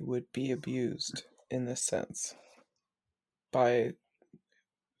ambiguity would be abused in this sense by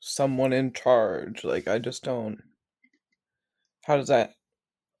someone in charge. Like, I just don't. How does that?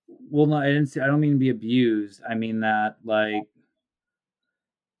 Well, no, I don't mean to be abused. I mean that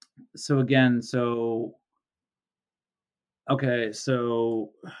okay,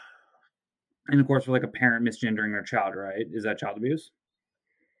 so and of course for a parent misgendering their child, right? Is that child abuse?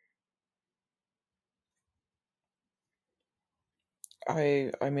 I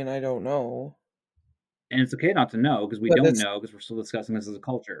mean, I don't know. And it's okay not to know, because we don't know, because we're still discussing this as a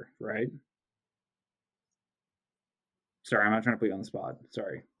culture, right? Sorry, I'm not trying to put you on the spot.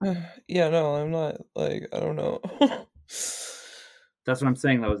 Sorry. Yeah, no, I'm not. I don't know. That's what I'm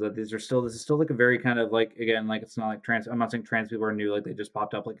saying, though, is that this is still a very kind of again, it's not like trans. I'm not saying trans people are new, they just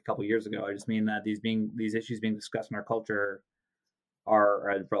popped up a couple years ago. I just mean that these issues being discussed in our culture are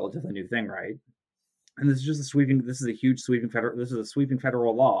a relatively new thing, right? And this is just this is a sweeping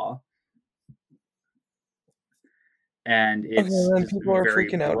federal law. And it's people are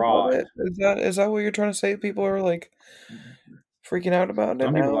freaking out about it. Is that what you're trying to say? People are freaking out about it.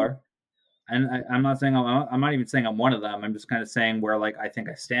 Some people are, and I'm not saying I'm not even saying I'm one of them. I'm just kind of saying where I think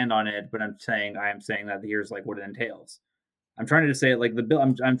I stand on it, but I am saying that here's what it entails. I'm trying to just say the bill.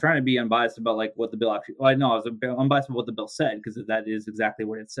 I'm trying to be unbiased about what the bill actually. Well, no, I was unbiased about what the bill said, because that is exactly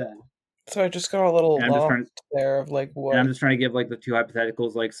what it said. So I just got a little lost there of what. And I'm just trying to give the two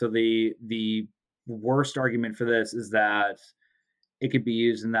hypotheticals. So the worst argument for this is that it could be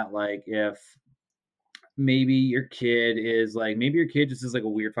used in that if maybe your kid just is a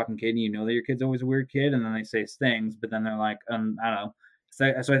weird fucking kid, and you know that your kid's always a weird kid, and then they say things, but then they're I don't know, So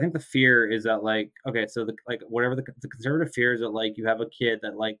I think the fear is that like, okay, so whatever the conservative fear is that like you have a kid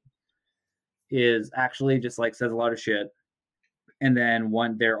that like is actually just like says a lot of shit, and then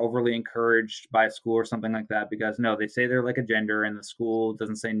one they're overly encouraged by a school or something like that because no, they say they're like a gender and the school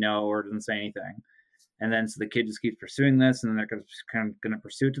doesn't say no or doesn't say anything, and then so the kid just keeps pursuing this, and then they're kind of going to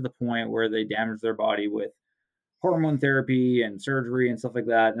pursue it to the point where they damage their body with hormone therapy and surgery and stuff like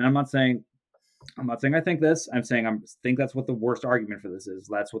that. And I'm not saying I think this. I'm saying I think that's what the worst argument for this is.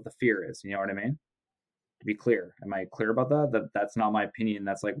 That's what the fear is. You know what I mean? To be clear, am I clear about that? That's not my opinion.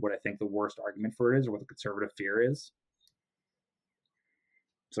 That's like what I think the worst argument for it is, or what the conservative fear is.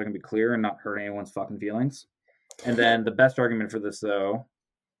 So I can be clear and not hurt anyone's fucking feelings. And then the best argument for this, though,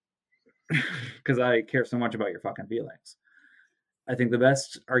 because I care so much about your fucking feelings, I think the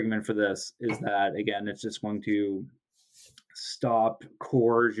best argument for this is that, again, it's just going to stop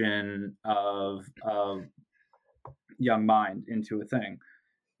coercion of young mind into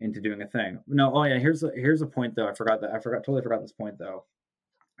doing a thing. No, oh yeah, here's a point though. Totally forgot this point though.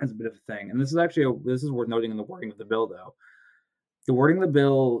 That's a bit of a thing, and this is worth noting in the wording of the bill though. The wording of the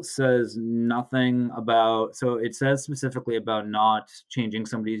bill says nothing about, so it says specifically about not changing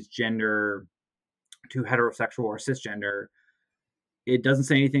somebody's gender to heterosexual or cisgender. It doesn't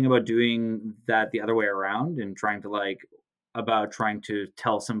say anything about doing that the other way around and trying to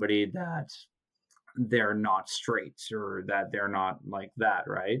tell somebody that they're not straight or that they're not like that,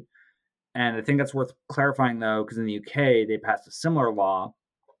 right? And I think that's worth clarifying though, because in the UK they passed a similar law,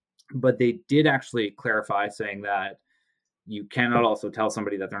 but they did actually clarify saying that you cannot also tell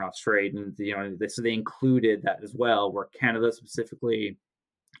somebody that they're not straight, and so they included that as well, where Canada specifically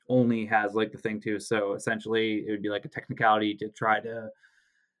only has like the thing too. So essentially it would be like a technicality to try to,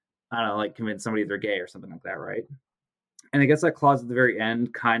 I don't know, like convince somebody they're gay or something like that, right? And I guess that clause at the very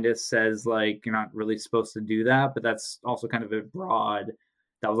end kind of says like you're not really supposed to do that, but that's also kind of that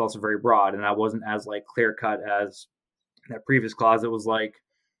was also very broad, and that wasn't as like clear cut as that previous clause. It was like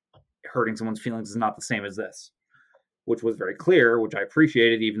hurting someone's feelings is not the same as this, which was very clear, which I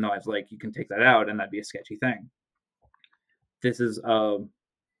appreciated, even though I was like, you can take that out and that'd be a sketchy thing. This is a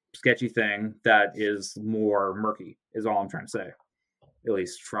sketchy thing that is more murky, is all I'm trying to say. At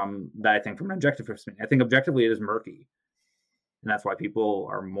least from that, I think from an objective perspective. I think objectively it is murky. And that's why people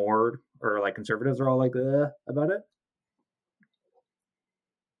are more, or like conservatives are all like, about it.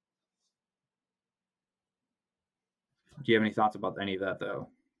 Do you have any thoughts about any of that, though?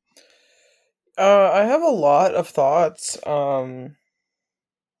 I have a lot of thoughts,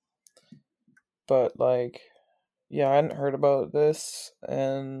 but like, yeah, I hadn't heard about this,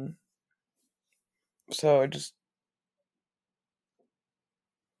 and so I just,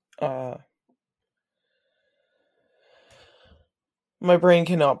 my brain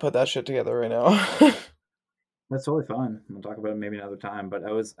cannot put that shit together right now. That's totally fine. We'll talk about it maybe another time. But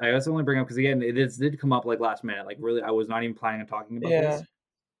I was only bringing up because again, it did come up like last minute. Like really, I was not even planning on talking about this.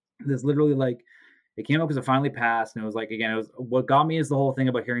 This literally like it came up because it finally passed, and it was like again, it was what got me is the whole thing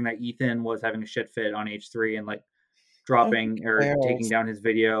about hearing that Ethan was having a shit fit on H3 and like dropping or taking down his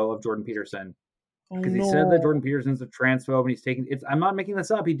video of Jordan Peterson. Because he said that Jordan Peterson's a transphobe and he's taking it's. I'm not making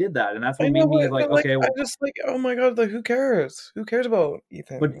this up. He did that, and that's what made me like, okay. Well, I just like, oh my god, like who cares? Who cares about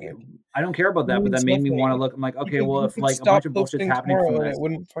Ethan? But I don't care about that. But that made me want to look. I'm like, okay, well, if like a bunch of bullshit's happening from this, it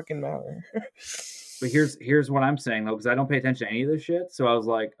wouldn't fucking matter. But here's what I'm saying though, because I don't pay attention to any of this shit. So I was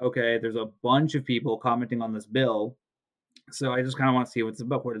like, okay, there's a bunch of people commenting on this bill, so I just kind of want to see what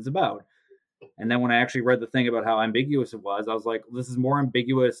it's about. And then when I actually read the thing about how ambiguous it was, I was like, this is more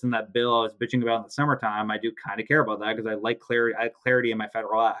ambiguous than that bill I was bitching about in the summertime. I do kind of care about that because I like clarity. I have clarity in my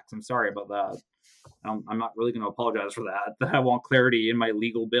federal acts. I'm sorry about that. I'm not really going to apologize for that I want clarity in my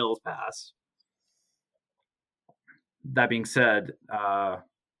legal bills passed. That being said,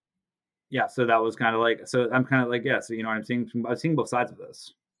 yeah, so that was kind of like, so I'm kind of like, yeah, so, I'm seeing both sides of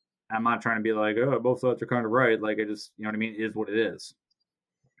this. I'm not trying to be like, oh, both sides are kind of right. Like, I just, you know what I mean? It is what it is.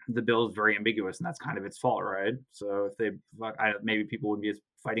 The bill is very ambiguous, and that's kind of its fault, right? So if they, maybe people would be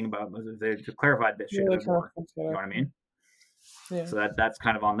fighting about it if they clarified this shit more. You know what I mean? Yeah. So that's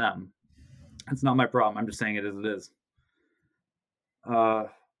kind of on them. It's not my problem. I'm just saying it as it is.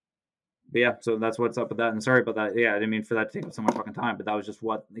 But yeah, so that's what's up with that. And sorry about that. Yeah, I didn't mean for that to take up so much fucking time, but that was just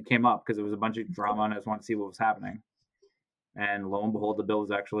what it came up because it was a bunch of drama, and I just wanted to see what was happening. And lo and behold, the bill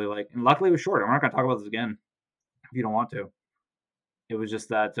was actually like, and luckily it was short. I'm not going to talk about this again if you don't want to. It was just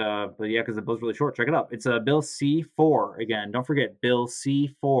that, but yeah, because the bill's really short. Check it up. It's Bill C4. Again, don't forget, Bill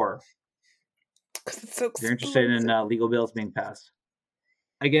C4. If you're interested in legal bills being passed.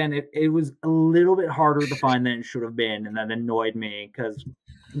 Again, it was a little bit harder to find than it should have been, and that annoyed me because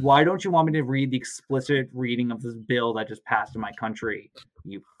Why don't you want me to read the explicit reading of this bill that just passed in my country?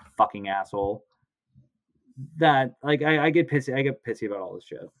 You fucking asshole. That like I get pissy. I get pissy about all this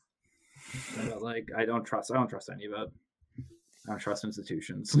shit. But, like I don't trust any of it. I don't trust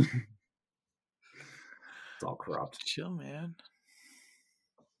institutions. It's all corrupt. Chill, man.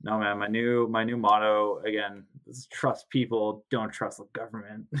 No, man. My new motto again is trust people, don't trust the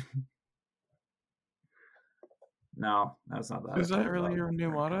government. No, that's not that. Is that really your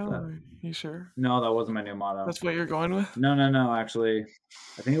new motto? Are you sure? No, that wasn't my new motto. That's what you're going with? No. Actually,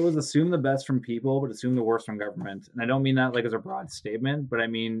 I think it was assume the best from people, but assume the worst from government. And I don't mean that like as a broad statement, but I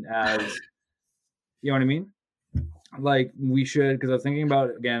mean as, you know what I mean? Like we should, because I was thinking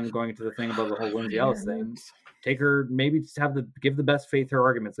about again going into the thing about the whole Lindsay Ellis thing. Take her, maybe just give the best faith her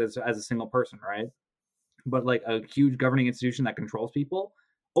arguments as a single person, right? But like a huge governing institution that controls people,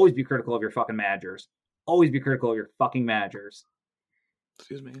 always be critical of your fucking managers. Always be critical of your fucking managers.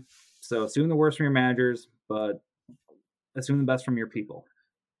 Excuse me. So assume the worst from your managers, but assume the best from your people,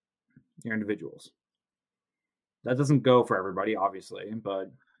 your individuals. That doesn't go for everybody, obviously,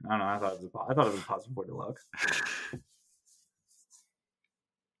 but I don't know. I thought it was a positive way to look.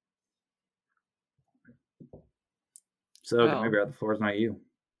 So Well. maybe the floor is not you.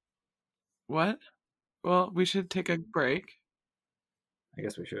 What? Well, we should take a break, I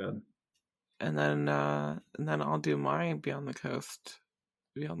guess we should. and then I'll do my Beyond the Coast.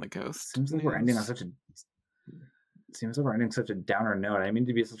 Beyond the Coast. Seems like we're ending on such a downer note. I mean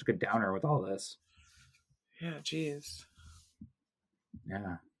to be such a good downer with all this. Yeah, jeez.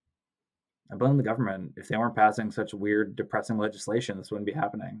 Yeah. I blame the government. If they weren't passing such weird, depressing legislation, this wouldn't be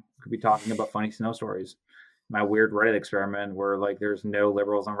happening. We could be talking about funny snow stories. My weird Reddit experiment where like there's no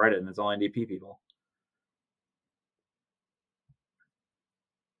liberals on Reddit and it's all NDP people.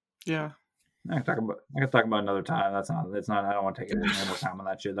 Yeah. I can talk about another time. It's not. I don't want to take any more time on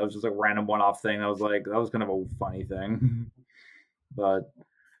that shit. That was just a random one-off thing. That was kind of a funny thing. But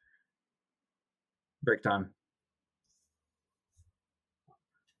break time.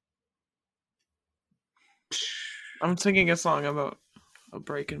 I'm singing a song about a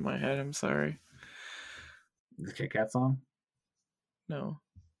break in my head. I'm sorry. The Kit Kat song. No,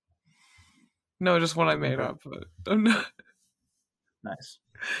 just one I made up. But I'm not. Nice.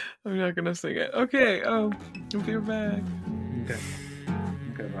 I'm not gonna sing it. Okay. We'll be back. Okay.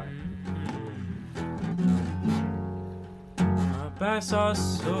 Bye. My back's all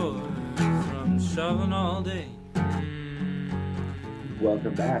sore from shoveling all day.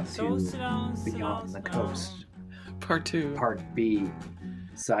 Welcome back So to sit down, Beyond the Coast, Part 2. Part B,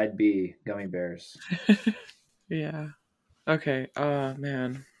 Side B, Gummy Bears. Yeah. Okay.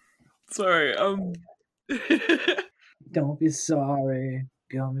 Man. Sorry. Don't be sorry,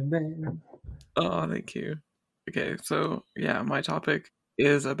 Gummy Bear. Oh, thank you. Okay, so yeah, my topic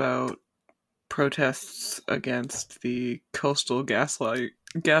is about protests against the Coastal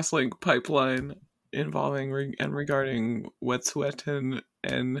GasLink pipeline involving regarding Wet'suwet'en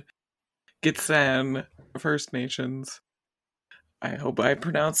and Gitxsan First Nations. I hope I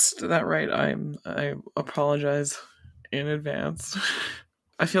pronounced that right. I apologize in advance.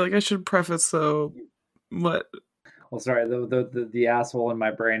 I feel like I should preface though what. Well, sorry, the asshole in my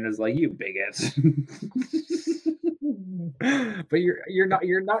brain is like, you bigot. But you're not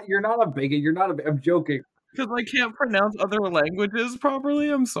a bigot. I'm joking. Because I can't pronounce other languages properly.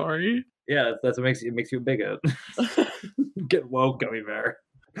 I'm sorry. Yeah, that's what makes you a bigot. Get woke, Gummy Bear.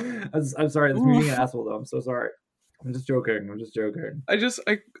 I'm sorry. This being an asshole though. I'm so sorry. I'm just joking.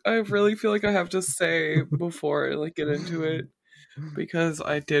 I really feel like I have to say before I like get into it, because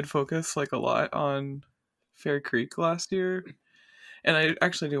I did focus like a lot on Fairy Creek last year, and I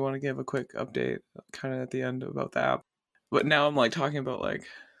actually do want to give a quick update kind of at the end about that. But now I'm like talking about like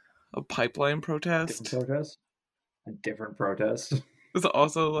a pipeline protest. A different protest. It's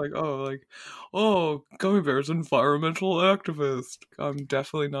also like, Gummy Bear's environmental activist. I'm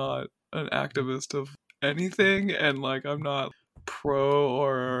definitely not an activist of anything, and like I'm not pro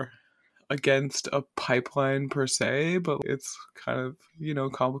or against a pipeline per se, but it's kind of,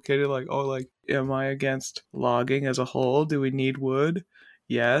 complicated. Like, am I against logging as a whole? Do we need wood?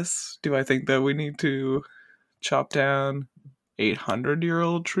 Yes. Do I think that we need to chop down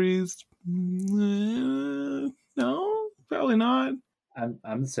 800-year-old trees? No, probably not.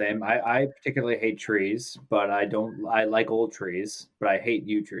 I'm the same. I particularly hate trees, but I like old trees, but I hate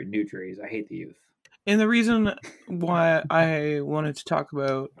new trees. I hate the youth. And the reason why I wanted to talk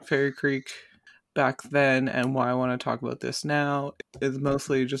about Fairy Creek back then and why I want to talk about this now is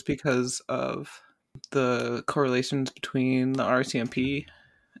mostly just because of the correlations between the RCMP,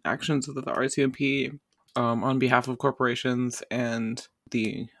 actions of the RCMP on behalf of corporations, and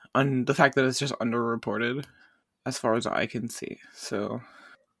the fact that it's just underreported as far as I can see. So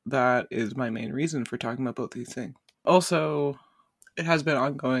that is my main reason for talking about both these things. Also, it has been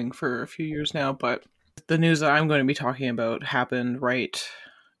ongoing for a few years now, but the news that I'm going to be talking about happened right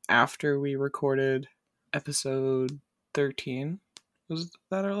after we recorded episode 13. Was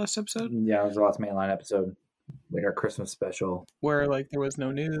that our last episode? Yeah, it was the last mainline episode. We had our Christmas special. Where, like, there was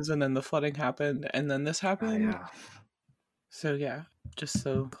no news, and then the flooding happened, and then this happened. Yeah. So, yeah, just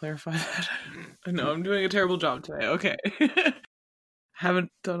so clarify that. I know I'm doing a terrible job today. Okay. Haven't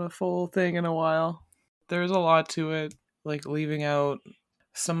done a full thing in a while. There's a lot to it, like leaving out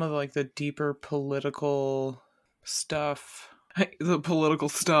some of like the deeper political stuff. The political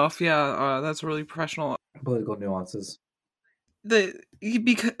stuff, yeah, that's really professional. Political nuances.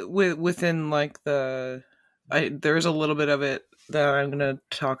 Within like there's a little bit of it that I'm gonna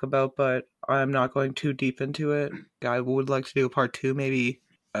talk about, but I'm not going too deep into it. I would like to do a part 2 maybe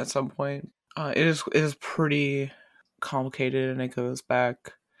at some point. It is pretty complicated, and it goes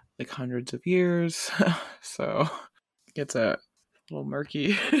back like hundreds of years, so it gets a little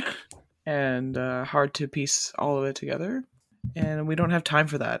murky and hard to piece all of it together. And we don't have time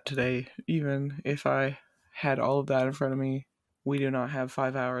for that today. Even if I had all of that in front of me, we do not have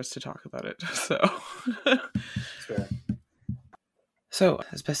 5 hours to talk about it. So, Sure. So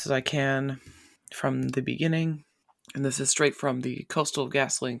as best as I can from the beginning, and this is straight from the Coastal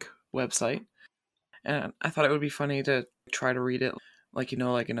GasLink website. And I thought it would be funny to try to read it like,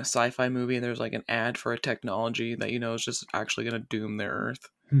 like in a sci-fi movie, and there's like an ad for a technology that, is just actually going to doom their Earth.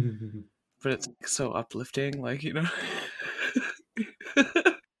 But it's so uplifting, like,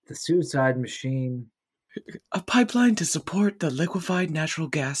 The suicide machine. A pipeline to support the liquefied natural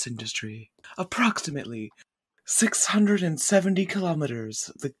gas industry. Approximately 670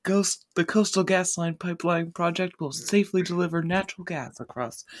 kilometers. The Coastal GasLink pipeline project will safely deliver natural gas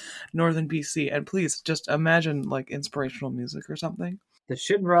across northern BC. And please just imagine like inspirational music or something. The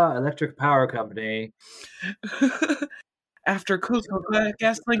Shinra Electric Power Company. After Coastal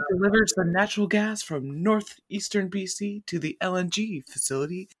GasLink delivers the natural gas from northeastern BC to the LNG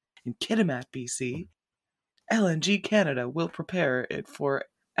facility in Kitimat, BC, LNG Canada will prepare it for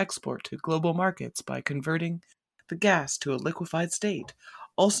export to global markets by converting the gas to a liquefied state,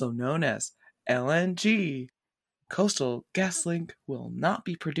 also known as LNG. Coastal GasLink will not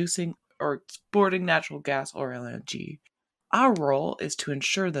be producing or exporting natural gas or LNG. Our role is to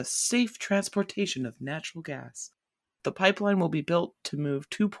ensure the safe transportation of natural gas. The pipeline will be built to move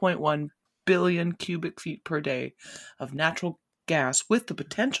 2.1 billion cubic feet per day of natural gas, with the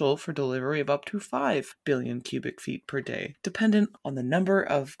potential for delivery of up to 5 billion cubic feet per day, dependent on the number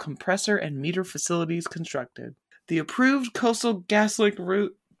of compressor and meter facilities constructed. The approved Coastal GasLink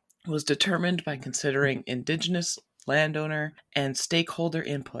route was determined by considering indigenous landowner and stakeholder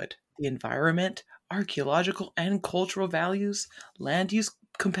input, the environment, archaeological and cultural values, land use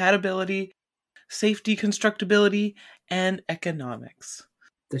compatibility, safety constructability, and economics.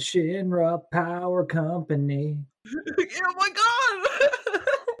 The Shinra Power Company. Oh my god!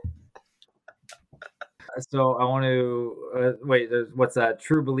 So I want to wait. What's that?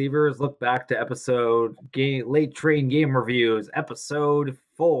 True Believers. Look back to Late Train Game Reviews, episode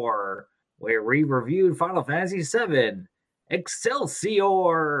 4, where we reviewed Final Fantasy VII.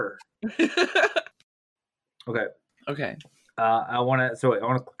 Excelsior. Okay. Okay. I want to.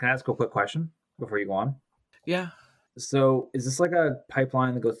 Can I ask a quick question before you go on? Yeah. So is this like a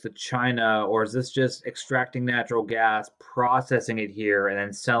pipeline that goes to China, or is this just extracting natural gas, processing it here, and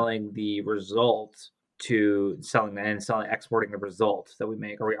then selling the result to exporting the result that we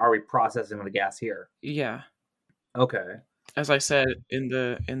make? Are we processing the gas here? Yeah. Okay. As I said in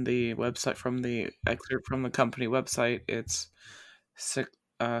the website, from the excerpt from the company website, it's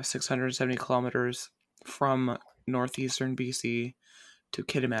 670 kilometers from northeastern BC to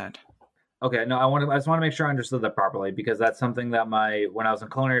Kitimat. Okay, no, I just want to make sure I understood that properly, because that's something that when I was in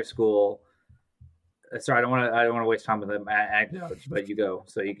culinary school. Sorry, I don't want to waste time with the anecdotes, but you go.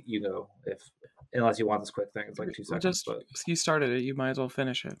 So you go, unless you want this quick thing. It's like 2 seconds. But you started it, you might as well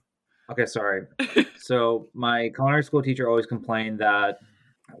finish it. Okay, sorry. So my culinary school teacher always complained that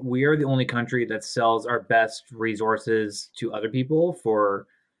we are the only country that sells our best resources to other people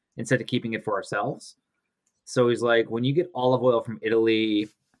instead of keeping it for ourselves. So he's like, when you get olive oil from Italy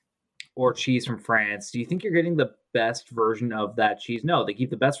or cheese from France, do you think you're getting the best version of that cheese? No, they keep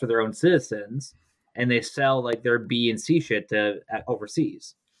the best for their own citizens, and they sell like their B and C shit to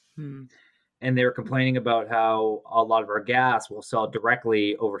overseas. And they were complaining about how a lot of our gas will sell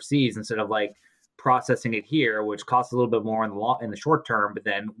directly overseas instead of like processing it here, which costs a little bit more in the short term, but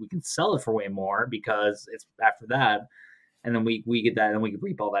then we can sell it for way more because it's after that and then we get that, and we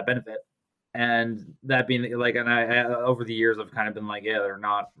reap all that benefit. And that being like, and I over the years I've kind of been like, yeah, they're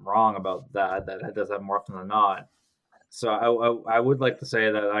not wrong about that. That does happen more often than not. So I would like to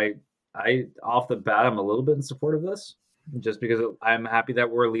say that I off the bat I'm a little bit in support of this, just because I'm happy that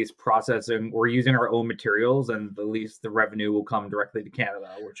we're at least we're using our own materials, and at least the revenue will come directly to Canada,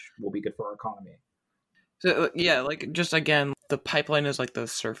 which will be good for our economy. So, yeah, like, just again, the pipeline is like the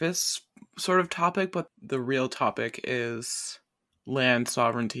surface sort of topic, but the real topic is land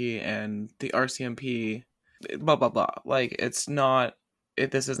sovereignty and the RCMP, blah, blah, blah. Like, it's not,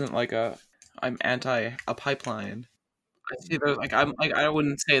 this isn't like I'm anti a pipeline. I see there's like, I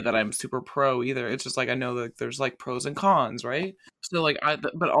wouldn't say that I'm super pro either. It's just like, I know that there's like pros and cons, right? So like,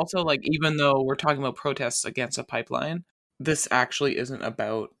 but also like, even though we're talking about protests against a pipeline, this actually isn't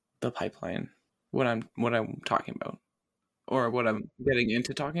about the pipeline. What I'm talking about, or what I'm getting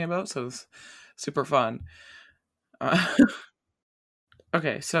into talking about, so it's super fun.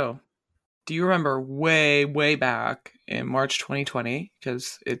 Okay, so do you remember way back in March 2020,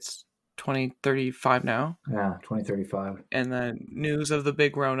 because it's 2035 now? Yeah, 2035. And then news of the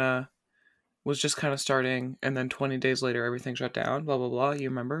big Rona was just kind of starting, and then 20 days later everything shut down, blah blah blah. You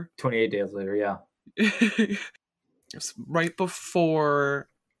remember? 28 days later, yeah. It's right before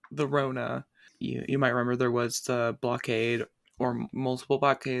the Rona. You might remember there was the blockade or multiple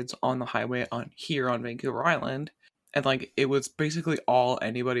blockades on the highway on Vancouver Island. And like, it was basically all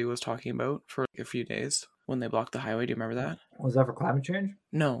anybody was talking about for like a few days when they blocked the highway. Do you remember that? Was that for climate change?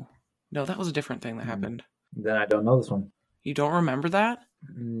 No, that was a different thing that happened. Then I don't know this one. You don't remember that?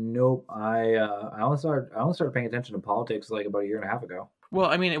 Nope. I only started paying attention to politics like about a year and a half ago.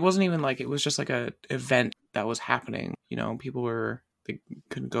 Well, I mean, it wasn't even like, it was just like a event that was happening. You know, they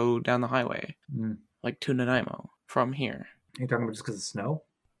could go down the highway, like to Nanaimo from here. Are you talking about just because of snow?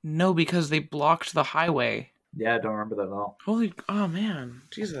 No, because they blocked the highway. Yeah, I don't remember that at all. Oh man,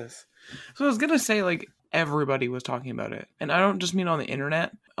 Jesus. So I was gonna say, like, everybody was talking about it. And I don't just mean on the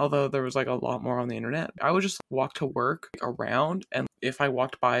internet, although there was like a lot more on the internet. I would just walk to work around, and if I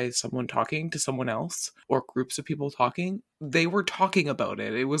walked by someone talking to someone else, or groups of people talking, they were talking about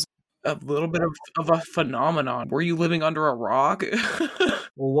it. It was a little bit of a phenomenon. Were you living under a rock?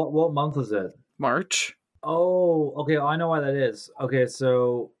 Well, what month was it? March. Oh, okay. I know why that is. Okay,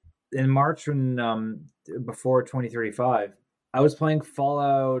 so in March, when before 2035, I was playing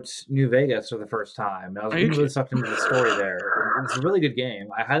Fallout New Vegas for the first time, and I was really sucked into the story there. It's a really good game.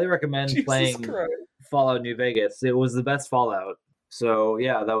 I highly recommend playing Fallout New Vegas. It was the best Fallout. So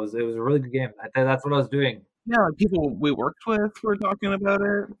yeah, it was a really good game. That's what I was doing. Yeah, like people we worked with were talking about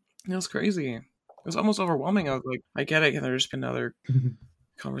it. It was crazy. It was almost overwhelming. I was like, I get it. Can there just be another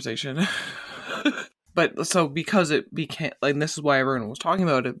conversation? But so because it became like, this is why everyone was talking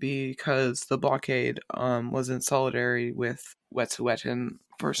about it, because the blockade was in solidarity with Wet'suwet'en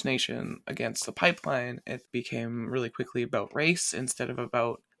First Nation against the pipeline. It became really quickly about race instead of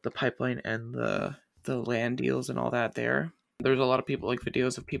about the pipeline and the land deals and all that there. There's a lot of people, like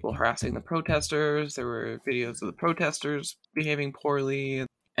videos of people harassing the protesters. There were videos of the protesters behaving poorly.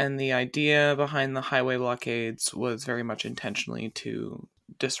 And the idea behind the highway blockades was very much intentionally to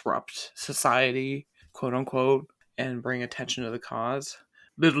disrupt society, quote unquote, and bring attention to the cause.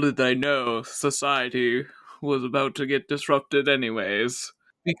 Little did they know society was about to get disrupted anyways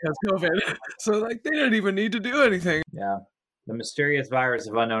because COVID. So like, they didn't even need to do anything. Yeah. The mysterious virus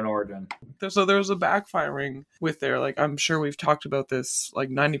of unknown origin. So there was a backfiring with there. Like, I'm sure we've talked about this, like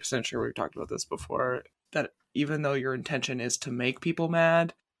 90% sure we've talked about this before, that even though your intention is to make people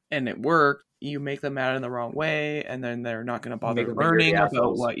mad and it worked, you make them mad in the wrong way, and then they're not going to bother learning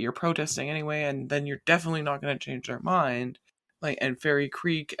about what you're protesting anyway, and then you're definitely not going to change their mind. Like, and Fairy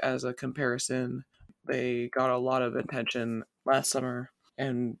Creek, as a comparison, they got a lot of attention last summer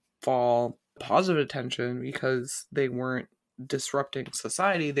and fall, positive attention, because they weren't disrupting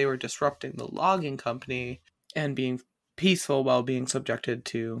society, they were disrupting the logging company and being peaceful while being subjected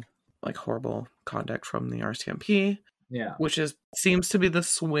to like horrible conduct from the RCMP. Yeah, which seems to be the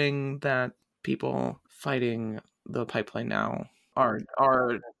swing that people fighting the pipeline now are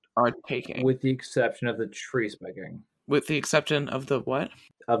taking, with the exception of the tree spiking. With the exception of the what?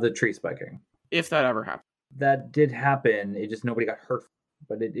 Of the tree spiking. If that ever happened. That did happen. It just nobody got hurt,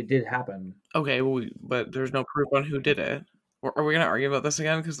 but it did happen. Okay, well, but there's no proof on who did it. Are we going to argue about this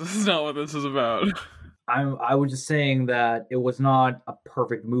again? Because this is not what this is about. I was just saying that it was not a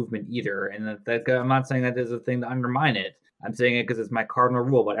perfect movement either, and that I'm not saying that there's a thing to undermine it. I'm saying it because it's my cardinal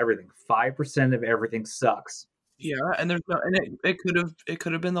rule about everything. 5% of everything sucks. Yeah, and there's no, and it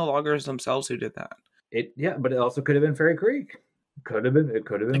could have been the loggers themselves who did that. But it also could have been Fairy Creek. It could have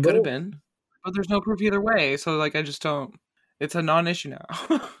been. But there's no proof either way. So like, I just don't. It's a non-issue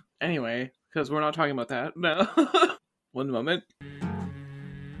now. Anyway, because we're not talking about that. No. One moment.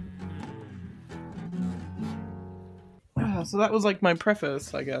 So that was like my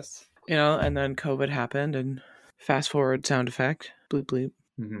preface, I guess. And then COVID happened, and fast forward sound effect, bleep bleep.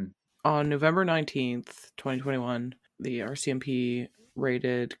 Mm-hmm. On November 19th, 2021, the RCMP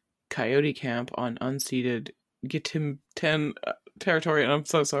raided Coyote Camp on unceded Gittim territory, and I'm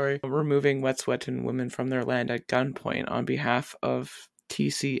so sorry, removing Wet'suwet'en women from their land at gunpoint on behalf of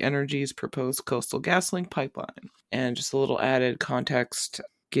TC Energy's proposed Coastal GasLink pipeline. And just a little added context,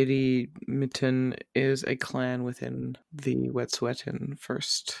 Gittim is a clan within the Wet'suwet'en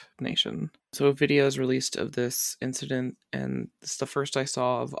First Nation. So a video is released of this incident, and it's the first I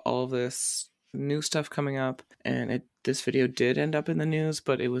saw of all of this new stuff coming up, and this video did end up in the news,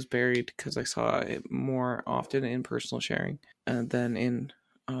 but it was buried because I saw it more often in personal sharing than in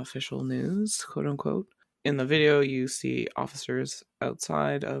official news, quote unquote. In the video, you see officers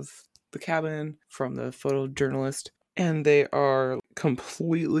outside of the cabin from the photojournalist, and they are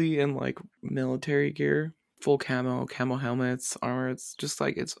completely in like military gear, full camo helmets, armor. It's just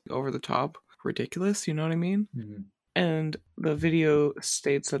like, it's over the top ridiculous, you know what I mean? Mm-hmm. And the video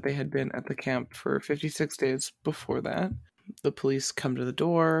states that they had been at the camp for 56 days before that. The police come to the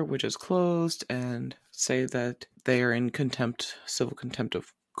door, which is closed, and say that they are in civil contempt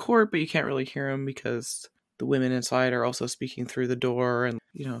of court, but you can't really hear them because the women inside are also speaking through the door, and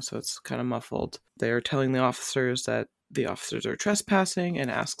so it's kind of muffled. They are telling the officers that the officers are trespassing and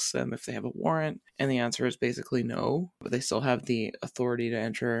asks them if they have a warrant, and the answer is basically no, but they still have the authority to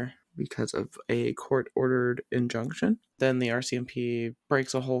enter because of a court-ordered injunction. Then the RCMP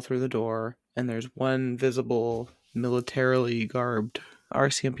breaks a hole through the door, and there's one visible militarily garbed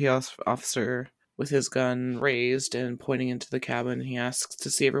RCMP officer with his gun raised and pointing into the cabin. He asks to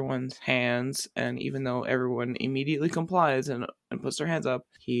see everyone's hands, and even though everyone immediately complies and puts their hands up,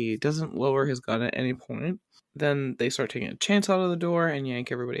 he doesn't lower his gun at any point. Then they start taking a chainsaw out of the door and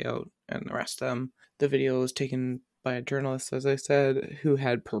yank everybody out and arrest them. The video was taken by a journalist, as I said, who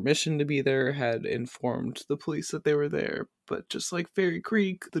had permission to be there, had informed the police that they were there. But just like Fairy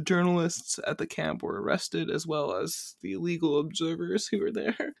Creek, the journalists at the camp were arrested, as well as the illegal observers who were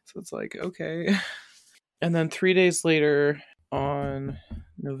there. So it's like, okay. And then 3 days later, on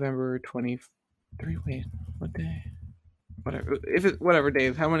November 23, wait, what day? Whatever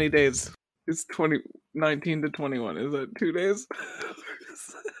days, how many days? It's 19 to 21. Is that 2 days?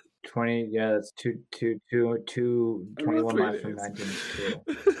 20, yeah, that's 21 left from 19 is 2.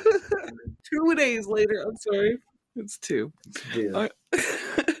 2 days later, I'm sorry. It's 2.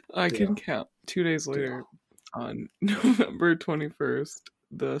 I can count. 2 days later, on November 21st,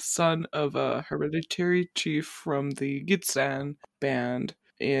 the son of a hereditary chief from the Gitsan band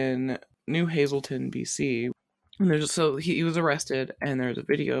in New Hazelton, BC. And he was arrested, and there's a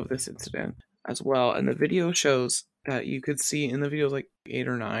video of this incident as well. And the video shows that you could see in the video like 8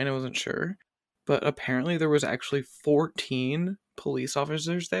 or 9, I wasn't sure. But apparently there was actually 14 police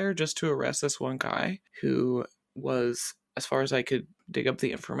officers there just to arrest this one guy who was, as far as I could dig up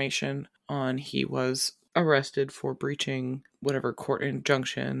the information on, he was arrested for breaching whatever court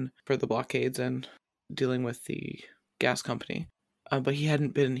injunction for the blockades and dealing with the gas company. But he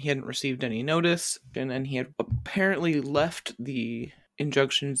hadn't received any notice, and he had apparently left the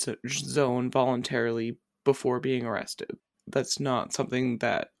injunction zone voluntarily before being arrested. That's not something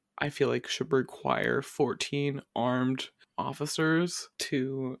that I feel like should require 14 armed officers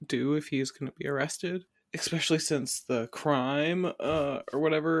to do if he's going to be arrested, especially since the crime or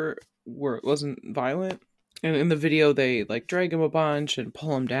whatever wasn't violent. And in the video, they like drag him a bunch and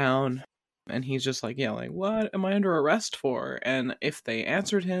pull him down, and he's just like yelling, "What am I under arrest for?" And if they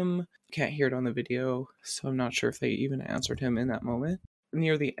answered him, can't hear it on the video, so I'm not sure if they even answered him in that moment.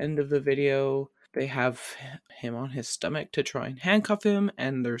 Near the end of the video, they have him on his stomach to try and handcuff him,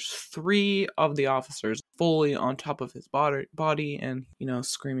 and there's 3 of the officers fully on top of his body and,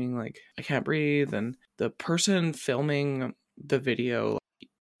 screaming like, "I can't breathe." And the person filming the video,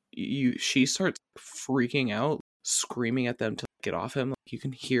 she starts freaking out, screaming at them to get off him. Like, you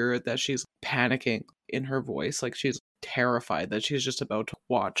can hear that she's panicking in her voice, like she's terrified that she's just about to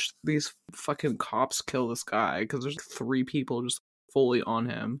watch these fucking cops kill this guy, because there's 3 people just fully on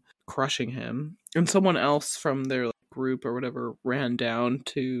him, crushing him. And someone else from their group or whatever ran down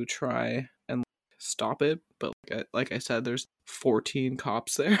to try and stop it, but like I said, there's 14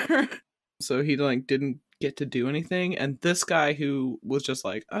 cops there. So he didn't get to do anything. And this guy who was just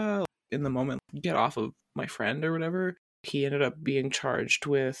like, in the moment, get off of my friend or whatever, he ended up being charged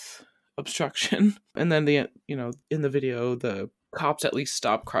with obstruction. And then in the video, the cops at least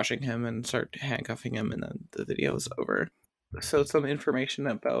stop crushing him and start handcuffing him, and then the video is over. So some information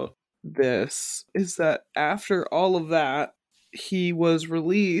about this is that after all of that, he was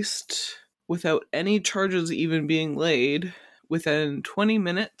released without any charges even being laid within 20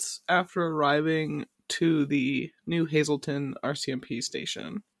 minutes after arriving to the New Hazelton RCMP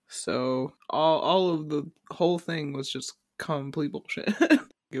station. So all of the whole thing was just complete bullshit.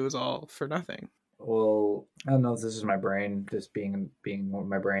 It was all for nothing. Well, I don't know if this is my brain just being what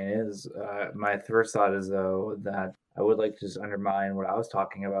my brain is. My first thought is, though, that I would like to just undermine what I was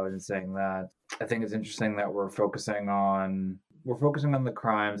talking about in saying that I think it's interesting that we're focusing on the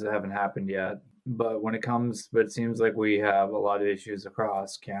crimes that haven't happened yet. But it seems like we have a lot of issues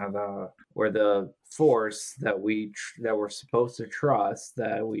across Canada where the force that we're supposed to trust,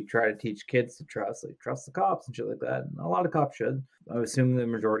 that we try to teach kids to trust, like trust the cops and shit like that. And a lot of cops should. I assume the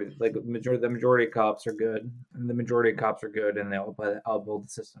majority of cops are good, and and they'll uphold the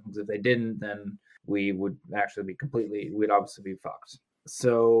system. Because if they didn't, then we would actually we'd obviously be fucked.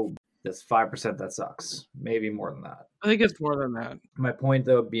 So that's 5% that sucks. Maybe more than that. I think it's more than that. My point,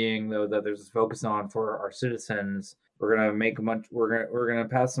 though, being that there's a focus on for our citizens. We're gonna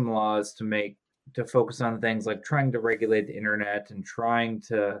pass some laws to focus on things like trying to regulate the internet and try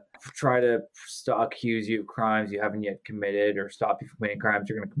to accuse you of crimes you haven't yet committed or stop you from committing crimes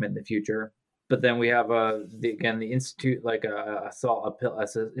you're going to commit in the future. But then we have the institute, like a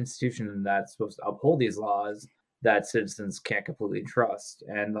institution that's supposed to uphold these laws that citizens can't completely trust.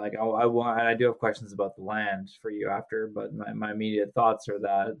 And like I do have questions about the land for you after, but my immediate thoughts are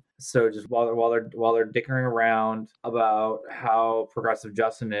that just while they're dickering around about how progressive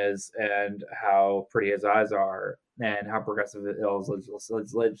Justin is and how pretty his eyes are and how progressive his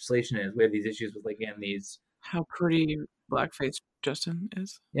legislation is, we have these issues with how pretty blackface Justin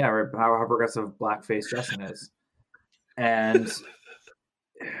is. Yeah, right, how progressive blackface Justin is, and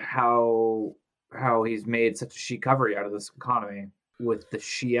how he's made such a she-covery out of this economy with the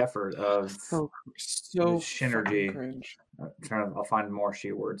she effort of so synergy. I'll find more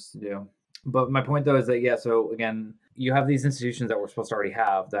she words to do. But my point, though, is that, so again, you have these institutions that we're supposed to already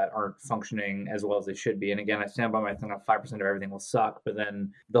have that aren't functioning as well as they should be. And again, I stand by my thing of 5% of everything will suck. But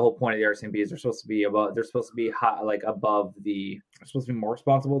then the whole point of the RCMP is they're supposed to be more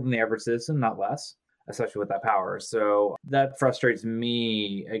responsible than the average citizen, not less, especially with that power. So that frustrates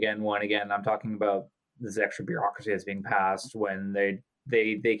me. Again, I'm talking about this extra bureaucracy that's being passed when they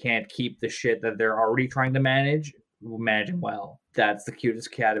can't keep the shit that they're already trying to managing well. That's the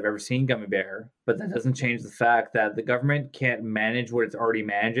cutest cat I've ever seen, Gummy Bear. But that doesn't change the fact that the government can't manage what it's already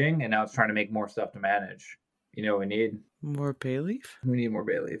managing, and now it's trying to make more stuff to manage. You know what we need? More bay leaf? We need more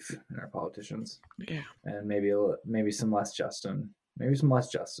bay leaf in our politicians. Yeah. And maybe some less Justin. Maybe some less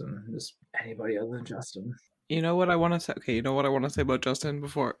Justin. Just anybody other than Justin. You know what I want to say? Okay, you know what I want to say about Justin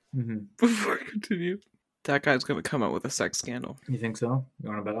before I continue? That guy's going to come out with a sex scandal. You think so? You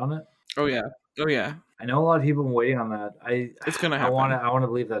want to bet on it? Oh, yeah. I know a lot of people have been waiting on that. It's going to happen. I want to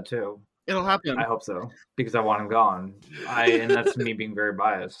believe that too. It'll happen. I hope so. Because I want him gone. And that's me being very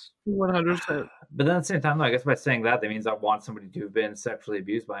biased. 100%. But then at the same time, though, I guess by saying that means I want somebody to have been sexually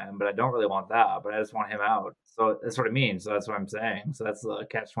abused by him. But I don't really want that. But I just want him out. So that's what it means. So that's what I'm saying. So that's the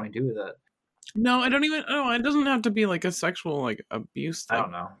catch-22 with it. No, I don't even. No, it doesn't have to be like a sexual abuse. I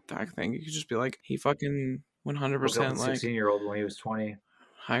don't know. That thing. You could just be like, he fucking 100% like 16-year-old when he was 20.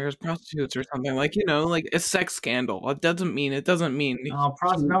 Hires prostitutes or something, a sex scandal. It doesn't mean no one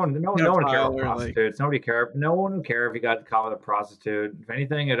cares about prostitutes. Nobody care. No one would care if he got caught with a prostitute. If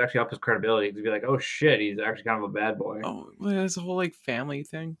anything, it'd actually help his credibility. He'd be like, oh shit, he's actually kind of a bad boy. Oh, it's a whole family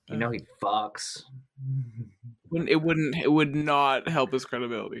thing. He fucks. It would not help his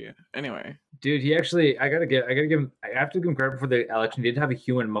credibility. Anyway. Dude, he actually, I have to give him credit for the election. He did have a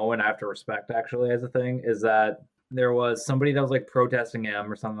human moment I have to respect, actually, as a thing, is that there was somebody that was protesting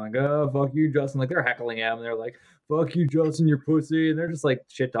him or something, like, oh, fuck you, Justin. They're heckling him. And they're like, fuck you, Justin, you're pussy. And they're just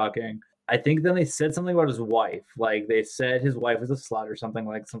shit talking. I think then they said something about his wife. They said his wife was a slut or something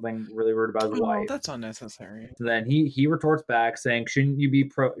really rude about his wife. That's unnecessary. So then he retorts back saying, shouldn't you be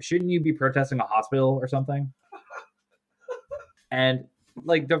protesting a hospital or something? And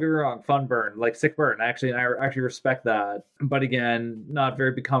don't get me wrong, fun burn, sick burn. Actually, I actually respect that. But again, not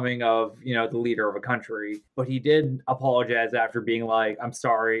very becoming of, the leader of a country. But he did apologize after being like, I'm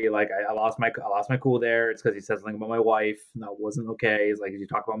sorry, I lost my cool there. It's because he said something about my wife. And that wasn't okay. He's like, if you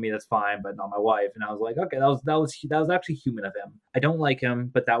talk about me, that's fine, but not my wife. And I was like, okay, that was actually human of him. I don't like him,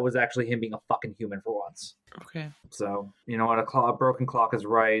 but that was actually him being a fucking human for once. Okay. So, you know what? A broken clock is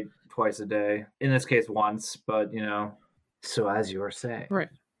right twice a day. In this case, once, but So as you were saying. Right.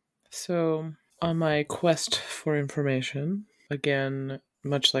 So on my quest for information, again,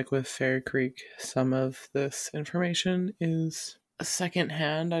 much like with Fairy Creek, some of this information is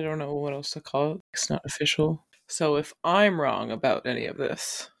secondhand. I don't know what else to call it. It's not official. So if I'm wrong about any of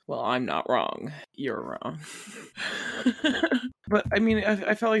this, well, I'm not wrong. You're wrong. But I mean,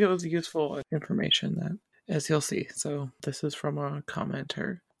 I felt like it was useful information that, as you'll see. So this is from a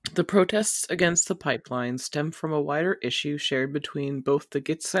commenter. The protests against the pipeline stem from a wider issue shared between both the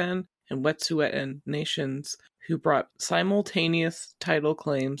Gitxsan and Wet'suwet'en nations, who brought simultaneous title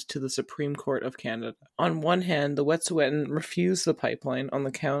claims to the Supreme Court of Canada. On one hand, the Wet'suwet'en refuse the pipeline on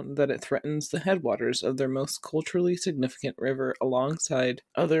the count that it threatens the headwaters of their most culturally significant river alongside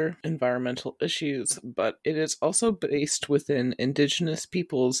other environmental issues, but it is also based within Indigenous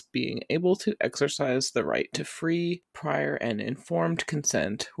peoples being able to exercise the right to free, prior, and informed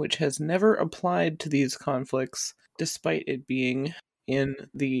consent, which has never applied to these conflicts, despite it being in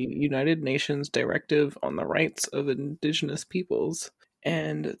the United Nations Directive on the Rights of Indigenous Peoples,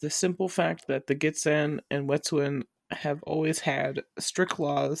 and the simple fact that the Gitxsan and Wet'suwet'en have always had strict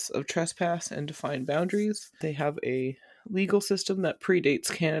laws of trespass and defined boundaries. They have a legal system that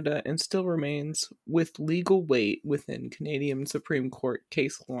predates Canada and still remains with legal weight within Canadian Supreme Court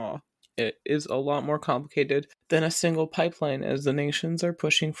case law. It is a lot more complicated than a single pipeline, as the nations are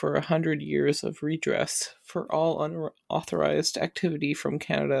pushing for 100 years of redress for all unauthorized activity from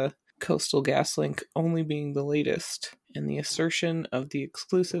Canada, Coastal GasLink only being the latest, and the assertion of the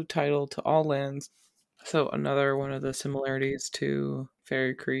exclusive title to all lands. So another one of the similarities to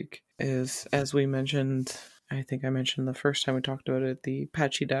Fairy Creek is, as we mentioned, I think I mentioned the first time we talked about it, the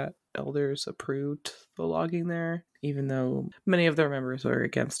Pacheedaht elders approved the logging there, even though many of their members were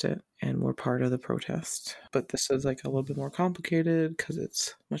against it and were part of the protest. But this is like a little bit more complicated because it's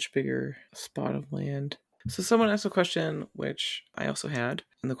a much bigger spot of land. So someone asked a question, which I also had,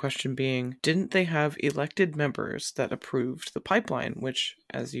 and the question being, didn't they have elected members that approved the pipeline? Which,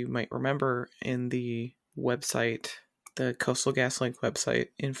 as you might remember in the website, the Coastal GasLink website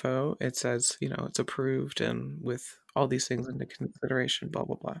info, it says, it's approved and with all these things into consideration, blah,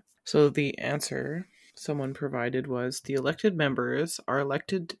 blah, blah. So the answer someone provided was, the elected members are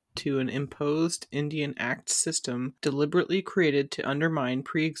elected to an imposed Indian Act system deliberately created to undermine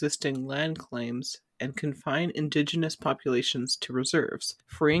pre-existing land claims and confine Indigenous populations to reserves,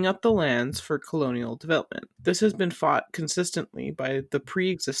 freeing up the lands for colonial development. This has been fought consistently by the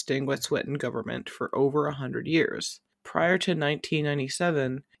pre-existing Wet'suwet'en government for over 100 years. Prior to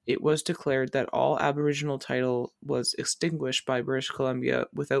 1997, it was declared that all Aboriginal title was extinguished by British Columbia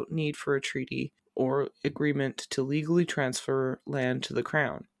without need for a treaty or agreement to legally transfer land to the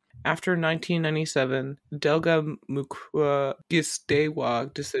Crown. After 1997, Delga Mukwa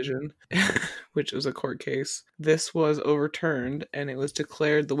Gisdewa decision, which was a court case, this was overturned and it was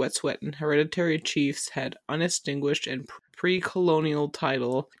declared the Wet'suwet'en hereditary chiefs had unextinguished and pre-colonial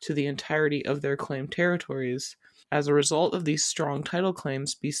title to the entirety of their claimed territories. As a result of these strong title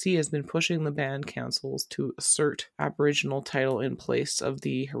claims, BC has been pushing the band councils to assert Aboriginal title in place of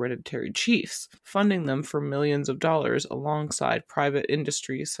the hereditary chiefs, funding them for millions of dollars alongside private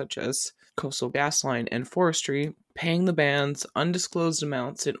industries such as Coastal GasLink and forestry, paying the bands undisclosed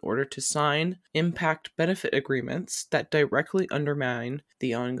amounts in order to sign impact benefit agreements that directly undermine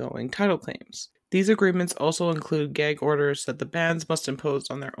the ongoing title claims. These agreements also include gag orders that the bands must impose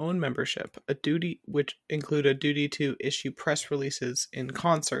on their own membership, which include a duty to issue press releases in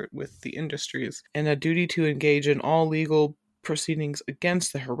concert with the industries, and a duty to engage in all legal proceedings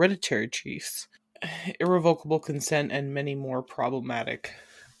against the hereditary chiefs, irrevocable consent, and many more problematic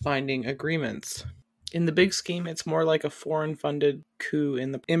binding agreements. In the big scheme, it's more like a foreign-funded coup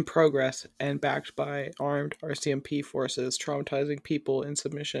in progress and backed by armed RCMP forces, traumatizing people in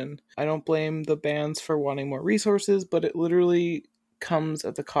submission. I don't blame the bands for wanting more resources, but it literally comes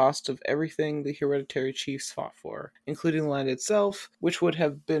at the cost of everything the hereditary chiefs fought for, including land itself, which would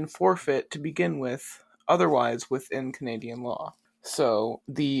have been forfeit to begin with, otherwise within Canadian law. So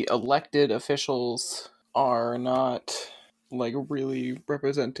the elected officials are not really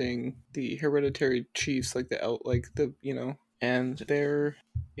representing the hereditary chiefs, and they're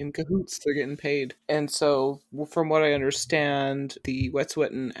in cahoots, they're getting paid. And so from what I understand, the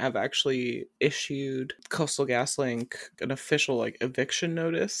Wet'suwet'en have actually issued Coastal GasLink an official eviction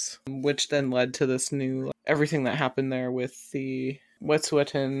notice, which then led to this new everything that happened there with the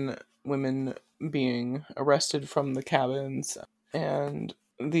Wet'suwet'en women being arrested from the cabins, and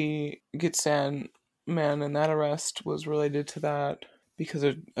the Gitxsan man in that arrest was related to that because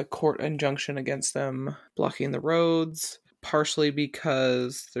of a court injunction against them blocking the roads, partially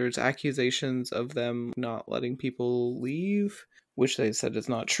because there's accusations of them not letting people leave, which they said is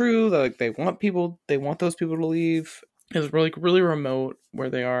not true. They want those people to leave, is really remote where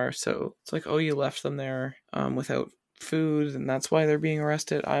they are. So it's like, oh, you left them there without food, and that's why they're being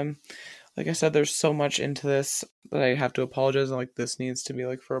arrested. Like I said, there's so much into this that I have to apologize. Like, this needs to be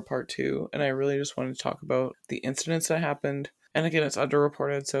like for a part 2, and I really just wanted to talk about the incidents that happened. And again, it's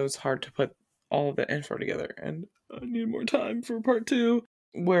underreported, so it's hard to put all of the info together, and I need more time for part 2,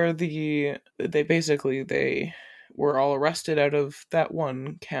 where they were all arrested out of that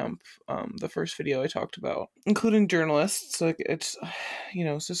one camp, the first video I talked about, including journalists. Like, it's,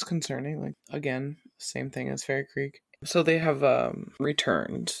 it's just concerning. Like, again, same thing as Fairy Creek. So they have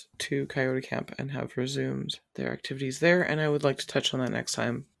returned to Coyote Camp and have resumed their activities there, and I would like to touch on that next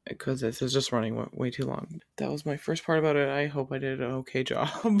time, because this is just running way too long. That was my first part about it. I hope I did an okay job.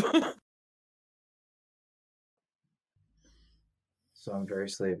 So I'm very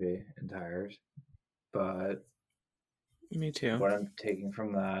sleepy and tired, but Me too. what I'm taking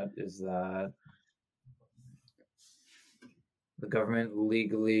from that is that the government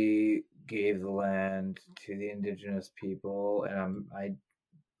legally gave the land to the indigenous people, and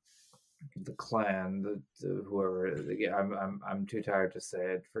the clan, whoever. I'm too tired to say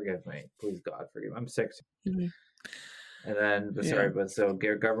it. Forgive me, please God, forgive me. I'm 6. Mm-hmm. And then, so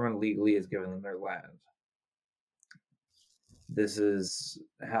government legally is giving them their land. This is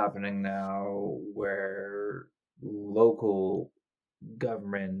happening now where local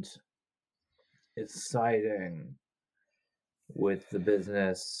government is siding with the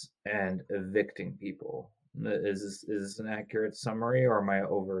business and evicting people. Is this an accurate summary, or am I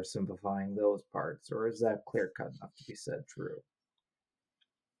oversimplifying those parts, or is that clear cut enough to be said true?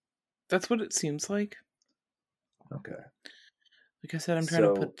 That's what it seems like. Okay. Like I said, I'm trying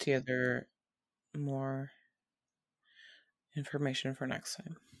to put together more information for next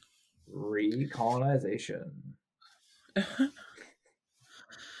time. Recolonization.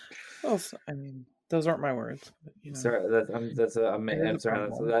 Well, I mean, those aren't my words. But, Sorry, I'm sorry.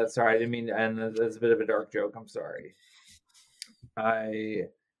 That's sorry. I didn't mean, and that's a bit of a dark joke. I'm sorry. And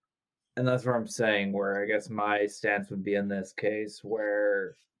that's what I'm saying. Where I guess my stance would be in this case,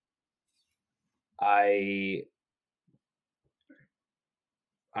 where I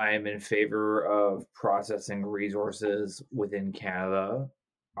am in favor of processing resources within Canada,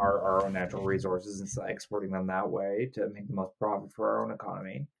 our own natural resources, and exporting them that way to make the most profit for our own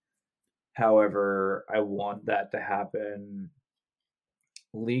economy. However, I want that to happen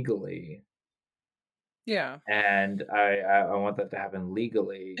legally. Yeah. And I want that to happen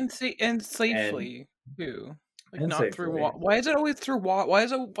legally. And safely, too. Like, not safely. through water. Why is it always through water? Why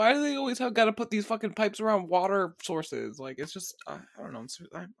do they always got to put these fucking pipes around water sources? Like, it's just, I don't know.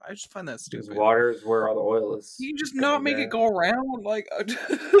 I just find that stupid. Because water is where all the oil is. You just not make it go around? Like,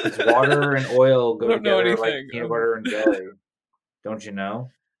 it's water and oil go together like peanut butter and jelly. Don't you know?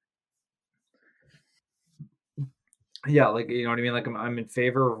 Yeah, like, you know what I mean. Like, I'm in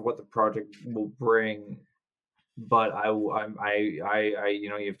favor of what the project will bring, but I you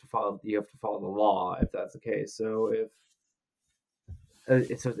have to follow the law if that's the case. So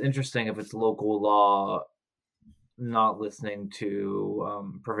it's interesting if it's local law not listening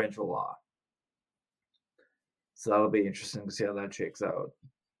to provincial law. So that'll be interesting to see how that shakes out.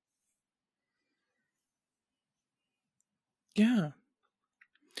 Yeah.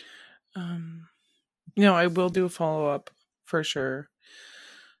 No, I will do a follow-up for sure.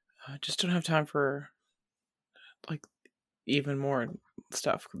 I just don't have time for like even more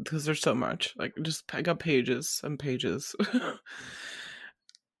stuff because there's so much. Like, I got pages and pages.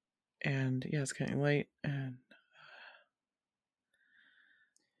 And yeah, it's getting late, and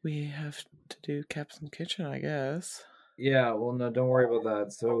we have to do Captain Kitchen, I guess. Yeah, well, no, don't worry about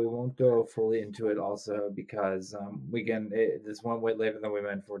that. So we won't go fully into it also because this went way later than we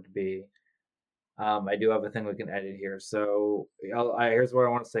meant for it to be. I do have a thing we can edit here. So here's what I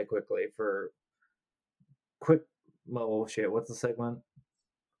want to say quickly what's the segment?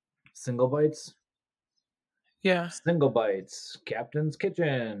 Single bites? Yeah. Single bites. Captain's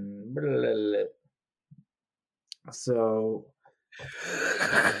Kitchen. Blah. So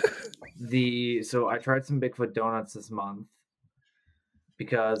I tried some Bigfoot donuts this month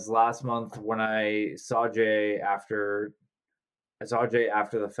because last month when I saw Jay after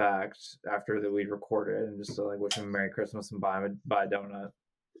the fact, after that we'd recorded, and just to like wish him a Merry Christmas and buy a donut.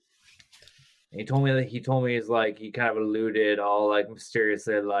 And he told me he's like, he kind of alluded all like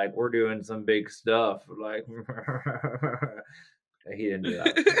mysteriously like, we're doing some big stuff. Like he didn't do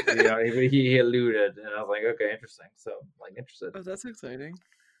that. You know, he alluded, and I was like, okay, interesting. So like interested. Oh, that's exciting.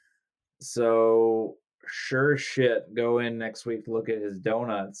 So sure shit, go in next week to look at his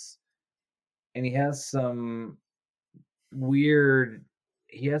donuts, and he has some weird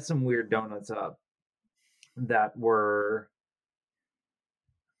donuts up. that were,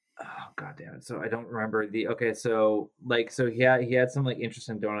 oh god damn it. So I don't remember the okay, so like so he had some like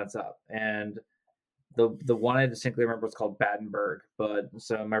interesting donuts up, and the one I distinctly remember was called Battenberg. But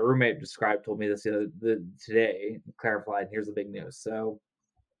so my roommate told me this today, clarified, and here's the big news. So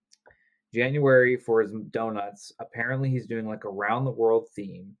January for his donuts, apparently he's doing like a round the world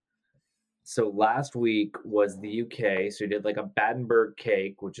theme. So last week was the UK, so he did like a Battenberg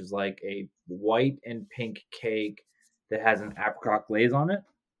cake, which is like a white and pink cake that has an apricot glaze on it.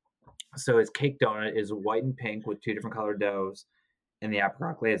 So his cake donut is white and pink with two different colored doughs and the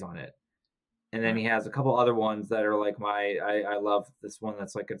apricot glaze on it. And then he has a couple other ones that are like I love this one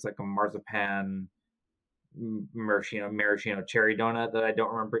that's like it's like a marzipan maraschino cherry donut that I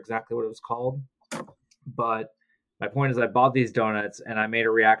don't remember exactly what it was called. But my point is I bought these donuts and I made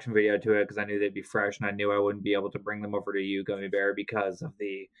a reaction video to it because I knew they'd be fresh and I knew I wouldn't be able to bring them over to you, Gummy Bear, because of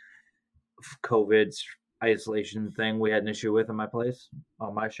the COVID isolation thing we had an issue with in my place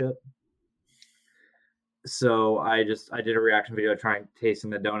on my ship. So I did a reaction video trying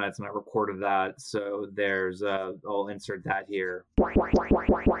tasting the donuts and I recorded that. So there's I'll insert that here.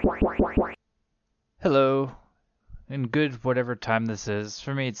 Hello, and good whatever time this is.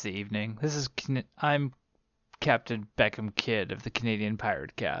 For me, it's the evening. I'm Captain Beckham Kidd of the Canadian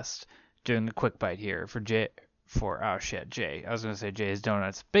Pirate Cast, doing a quick bite here for Jay. I was gonna say Jay's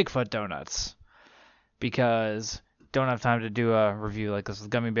Donuts, Bigfoot Donuts, because don't have time to do a review like this with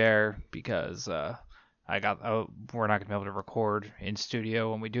Gummy Bear because we're not gonna be able to record in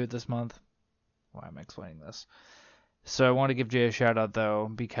studio when we do it this month. Why am I explaining this? So I want to give Jay a shout out though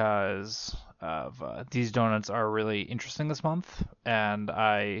because of these donuts are really interesting this month, and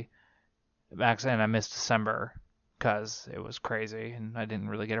I missed December because it was crazy and I didn't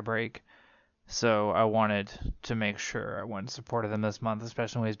really get a break. So I wanted to make sure I went and supported them this month,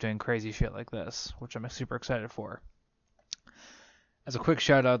 especially when he's doing crazy shit like this, which I'm super excited for. As a quick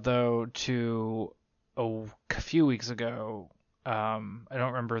shout out though to a few weeks ago, I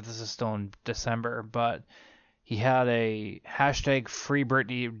don't remember if this is still in December, but he had a hashtag Free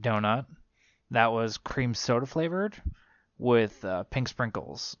Britney donut that was cream soda flavored with pink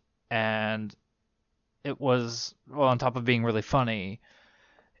sprinkles. And it was, well, on top of being really funny,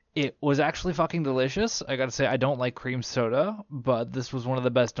 it was actually fucking delicious. I gotta say, I don't like cream soda, but this was one of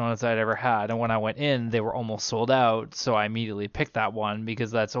the best donuts I'd ever had. And when I went in, they were almost sold out, so I immediately picked that one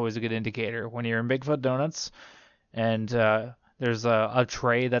because that's always a good indicator. When you're in Bigfoot Donuts and there's a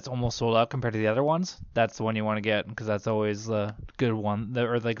tray that's almost sold out compared to the other ones, that's the one you want to get because that's always the good one.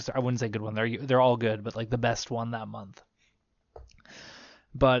 Or like, I wouldn't say good one. They're all good, but like the best one that month.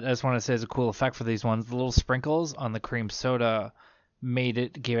 But I just want to say as a cool effect for these ones, the little sprinkles on the cream soda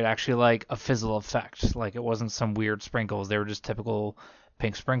gave it actually like a fizzle effect. Like it wasn't some weird sprinkles. They were just typical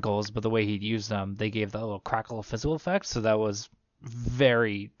pink sprinkles, but the way he'd used them, they gave that little crackle fizzle effect. So that was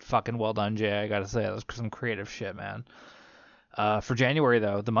very fucking well done, Jay. I gotta say, that was some creative shit, man. For January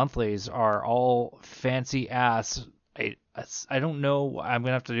though, the monthlies are all fancy ass. I don't know. I'm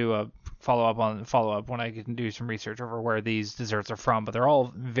gonna have to do a follow up when I can do some research over where these desserts are from, but they're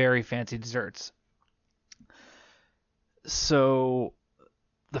all very fancy desserts. So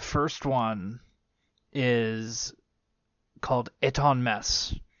the first one is called Eton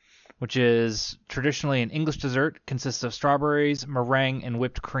Mess, which is traditionally an English dessert, consists of strawberries, meringue, and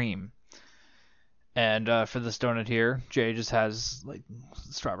whipped cream. And for this donut here, Jay just has like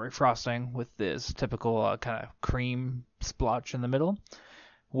strawberry frosting with this typical kind of cream splotch in the middle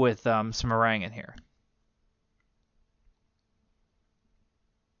with some meringue in here.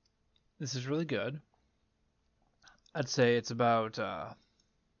 This is really good. I'd say it's about,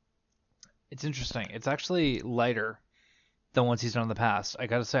 it's interesting. It's actually lighter than ones he's done in the past. I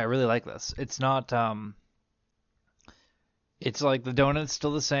gotta say, I really like this. It's not, it's like the donut's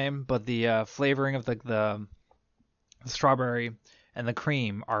still the same, but the flavoring of the strawberry and the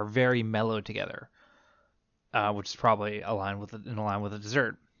cream are very mellow together, which is probably in line with the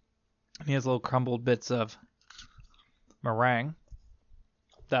dessert. And he has little crumbled bits of meringue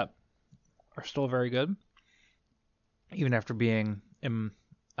that are still very good, even after being in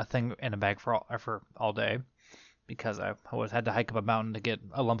a thing in a bag for all day, because I always had to hike up a mountain to get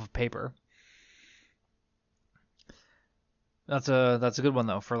a lump of paper. That's a good one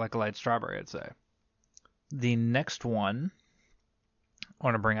though for like a light strawberry, I'd say. The next one I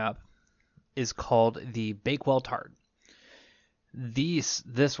want to bring up is called the Bakewell Tart. This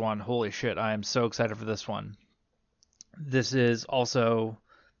one, holy shit, I am so excited for this one. This is also,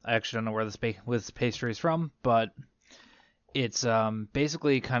 I actually don't know where this pastry is from, but it's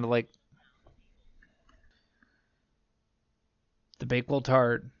basically kind of like the Bakewell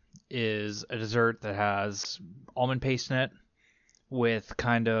Tart is a dessert that has almond paste in it with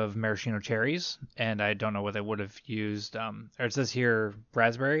kind of maraschino cherries, and I don't know what they would have used. Or it says here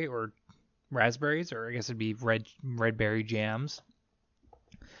raspberries, or I guess it'd be red berry jams,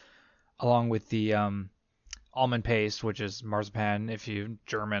 along with the almond paste, which is marzipan. If you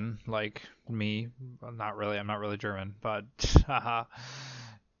German like me, well, not really. I'm not really German, but haha,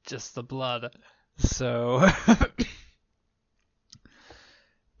 just the blood. So,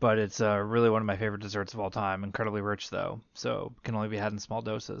 but it's really one of my favorite desserts of all time. Incredibly rich though, so can only be had in small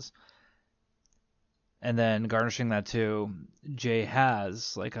doses. And then garnishing that too, Jay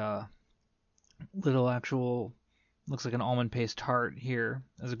has like a little actual, looks like an almond paste tart here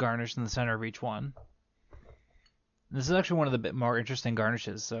as a garnish in the center of each one. And this is actually one of the bit more interesting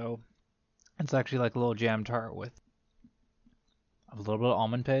garnishes. So it's actually like a little jam tart with a little bit of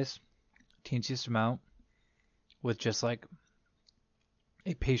almond paste, teensiest amount, with just like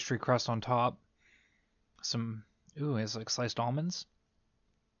a pastry crust on top, some it's like sliced almonds,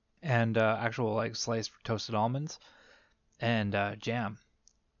 and actual like sliced toasted almonds, and jam.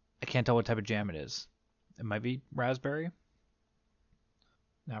 I can't tell what type of jam it is. It might be raspberry.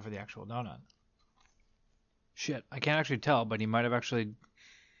 Now for the actual donut. Shit, I can't actually tell, but he might have actually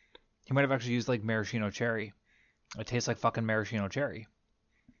used like maraschino cherry. It tastes like fucking maraschino cherry.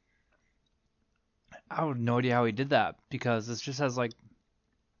 I have no idea how he did that, because this just has like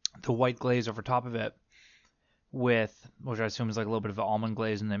the white glaze over top of it, with, which I assume is like a little bit of almond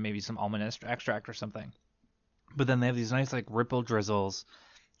glaze and then maybe some almond extract or something. But then they have these nice like ripple drizzles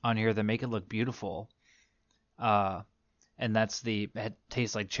on here that make it look beautiful. And it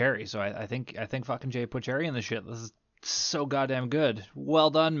tastes like cherry. So I think fucking Jay put cherry in the shit. This is so goddamn good. Well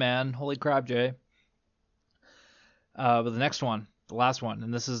done, man. Holy crap, Jay. But the next one, the last one,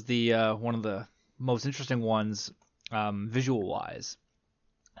 and this is the one of the most interesting ones, visual wise.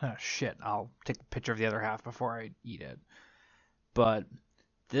 Oh shit, I'll take a picture of the other half before I eat it. But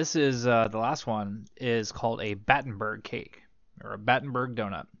this is the last one is called a Battenberg cake, or a Battenberg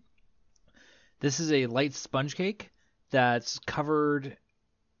donut. This is a light sponge cake that's covered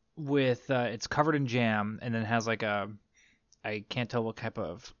with it's covered in jam, and then has like I can't tell what type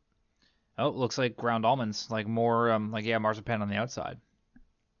of, it looks like ground almonds, like more marzipan on the outside.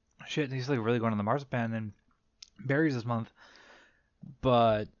 Shit, he's like really going on the marzipan and berries this month.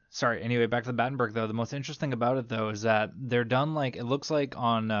 But sorry, anyway, back to the Battenberg though. The most interesting about it though is that they're done like, it looks like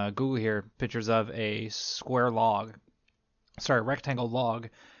on Google here, pictures of a rectangle log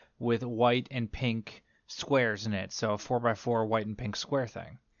with white and pink squares in it. So a 4x4 white and pink square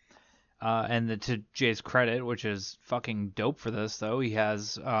thing. And to Jay's credit, which is fucking dope for this though, he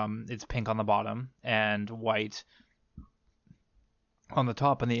has it's pink on the bottom and white on the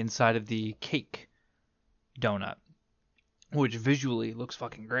top on the inside of the cake donut, which visually looks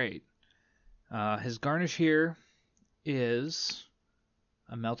fucking great. His garnish here is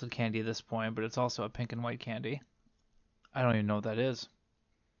a melted candy at this point, but it's also a pink and white candy. I don't even know what that is.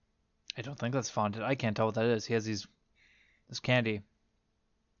 I don't think that's fondant. I can't tell what that is. He has this candy.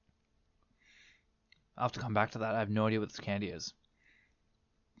 I'll have to come back to that. I have no idea what this candy is.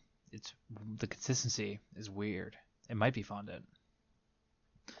 The consistency is weird. It might be fondant.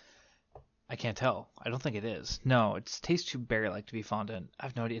 I can't tell. I don't think it is. No, it tastes too berry-like to be fondant. I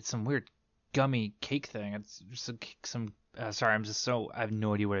have no idea. It's some weird gummy cake thing. It's just some. Sorry, I have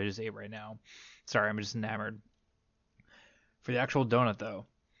no idea what I just ate right now. Sorry, I'm just enamored. For the actual donut, though,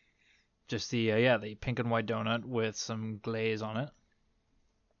 just the pink and white donut with some glaze on it.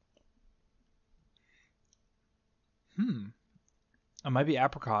 It might be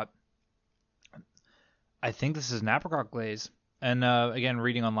apricot. I think this is an apricot glaze. And again,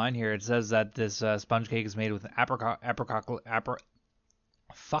 reading online here, it says that this sponge cake is made with apricot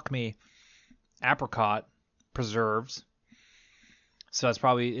preserves. So that's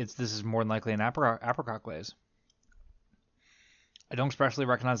probably, this is more than likely an apricot glaze. I don't especially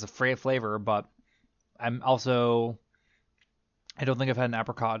recognize the flavor, but I don't think I've had an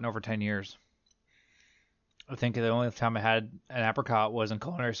apricot in over 10 years. I think the only time I had an apricot was in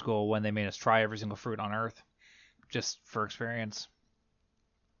culinary school when they made us try every single fruit on earth, just for experience.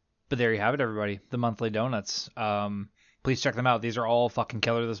 But there you have it, everybody. The monthly donuts. Please check them out. These are all fucking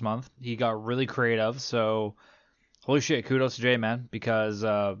killer this month. He got really creative, so holy shit, kudos to Jay, man, because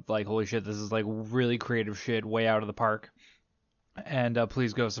holy shit, this is like really creative shit, way out of the park. And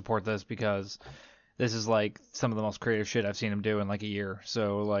please go support this, because this is like some of the most creative shit I've seen him do in like a year.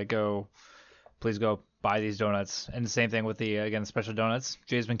 So please go buy these donuts. And the same thing with the special donuts.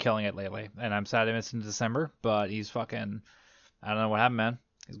 Jay's been killing it lately, and I'm sad I missed in December, but he's fucking, I don't know what happened, man.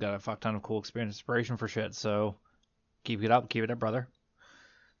 He's got a fuck ton of cool inspiration for shit. So keep it up, brother.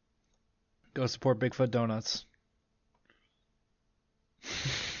 Go support Bigfoot Donuts.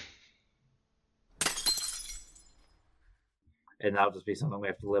 And that'll just be something we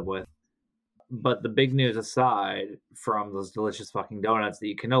have to live with. But the big news aside from those delicious fucking donuts that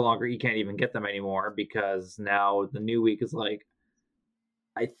you can't even get them anymore because now the new week is like,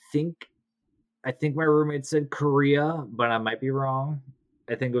 I think my roommate said Korea, but I might be wrong.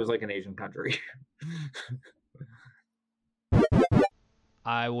 I think it was like an Asian country.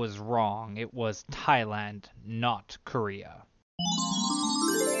 I was wrong. It was Thailand, not Korea.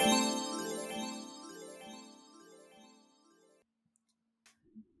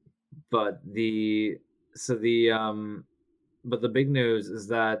 But the big news is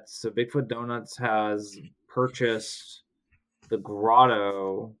that Bigfoot Donuts has purchased the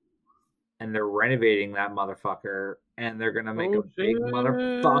grotto and they're renovating that motherfucker and they're gonna make a big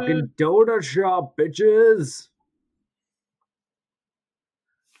motherfucking donut shop, bitches.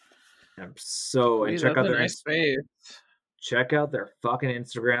 And check out their check out their fucking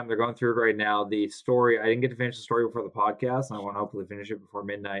Instagram. They're going through it right now. The story, I didn't get to finish the story before the podcast, and I want to hopefully finish it before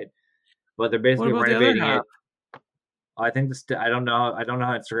midnight. But they're basically renovating it. I think I don't know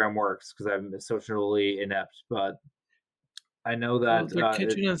how Instagram works because I'm socially inept, but I know that the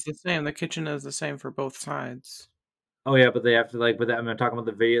kitchen is the same. The kitchen is the same for both sides. Oh yeah, but they have to I'm talking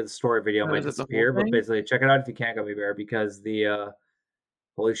about the story video might disappear, but basically check it out if you can't, Gummy Bear, because the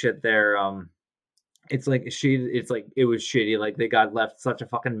holy shit, there it was shitty. Like they got left such a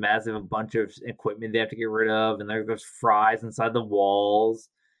fucking massive bunch of equipment they have to get rid of, and there's fries inside the walls.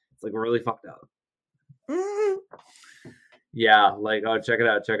 It's like really fucked up. Yeah, like check it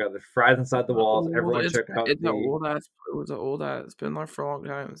out. Check out the fries inside the walls. Everyone check out. It was an old ass. It's been there for a long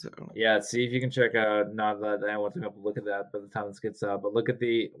time. So. Yeah, see if you can check out. Not that I want to look at that by the time this gets out, but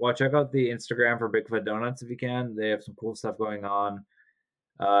check out the Instagram for Bigfoot Donuts if you can. They have some cool stuff going on.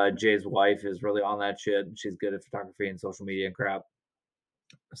 Jay's wife is really on that shit. She's good at photography and social media and crap.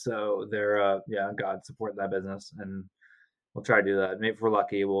 So they're God, support that business, and we'll try to do that. Maybe if we're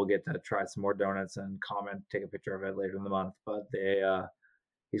lucky, we'll get to try some more donuts and take a picture of it later in the month. But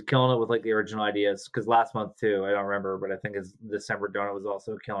he's killing it with like the original ideas. Because last month too, I don't remember, but I think his December donut was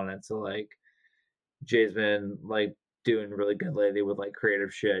also killing it. So like, Jay's been like doing really good lately with like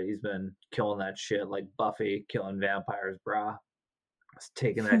creative shit. He's been killing that shit like Buffy killing vampires, brah.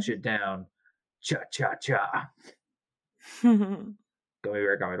 Taking that shit down. Cha cha cha. Gummy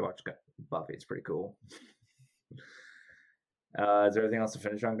Bear got me to watch Buffy. It's pretty cool. Is there anything else to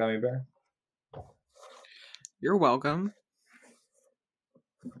finish on, Gummy Bear? You're welcome.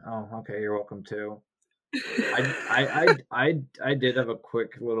 Oh, okay. You're welcome too. I did have a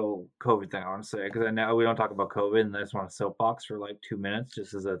quick little COVID thing I want to say, because I know we don't talk about COVID, and I just want to soapbox for like 2 minutes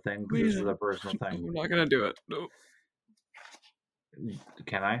just as a thing. This is a personal thing. We're not gonna do it. No.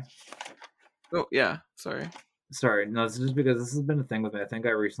 Can I? Oh yeah. Sorry. No, this is just because this has been a thing with me. I think I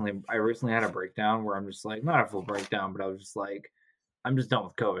recently had a breakdown where I'm just like, not a full breakdown, but I was just like, I'm just done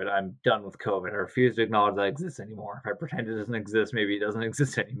with COVID. I'm done with COVID. I refuse to acknowledge that it exists anymore. If I pretend it doesn't exist, maybe it doesn't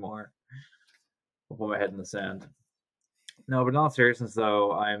exist anymore. I'll put my head in the sand. No, but in all seriousness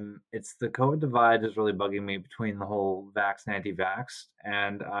though, it's the COVID divide is really bugging me between the whole vax and anti-vax,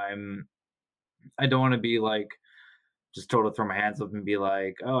 and I don't want to be like just totally throw my hands up and be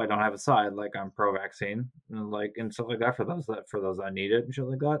like, oh, I don't have a side, like I'm pro-vaccine, and stuff like that for those that need it and shit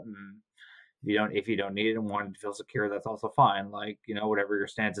like that. And if you don't need it and want to feel secure, that's also fine. Like, whatever your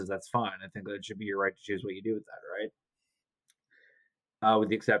stance is, that's fine. I think that it should be your right to choose what you do with that, right? With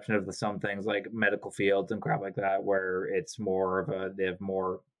the exception of some things like medical fields and crap like that, where it's more of they have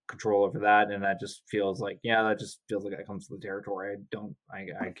more control over that, and that just feels like that comes to the territory.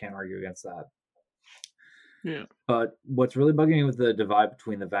 I can't argue against that. Yeah. But what's really bugging me with the divide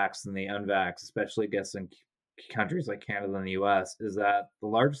between the vax and the unvax, especially I guess in countries like Canada and the US, is that the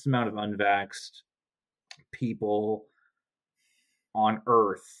largest amount of unvaxxed people on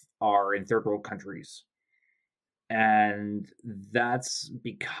Earth are in third world countries. And that's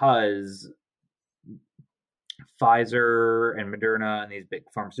because Pfizer and Moderna and these big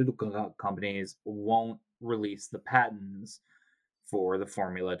pharmaceutical companies won't release the patents for the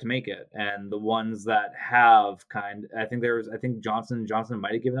formula to make it. And the ones that have I think Johnson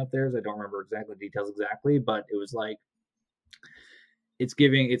might have given up theirs. I don't remember details exactly, but it was like it's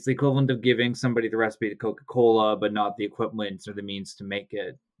the equivalent of giving somebody the recipe to Coca-Cola, but not the equipment or the means to make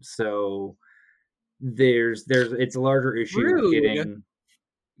it. So it's a larger issue with getting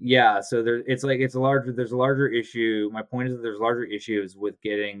so there's a larger issue. My point is that there's larger issues with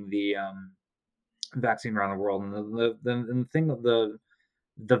getting the vaccine around the world, and the thing,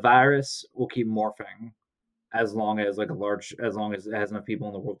 the virus will keep morphing, as long as as long as it has enough people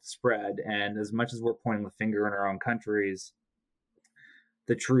in the world to spread. And as much as we're pointing the finger in our own countries,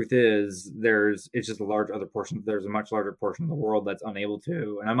 the truth is it's just there's a much larger portion of the world that's unable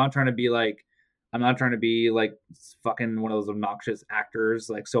to. And I'm not trying to be like fucking one of those obnoxious actors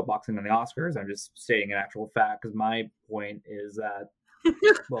like soapboxing on the Oscars. I'm just stating an actual fact, because my point is that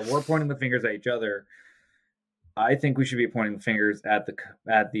well, we're pointing the fingers at each other. I think we should be pointing the fingers at the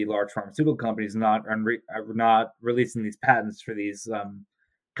large pharmaceutical companies, not releasing these patents for these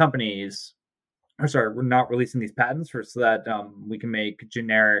companies. Or sorry, we're not releasing these patents so that we can make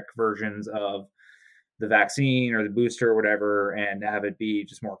generic versions of the vaccine or the booster or whatever, and have it be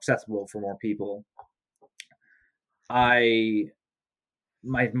just more accessible for more people. My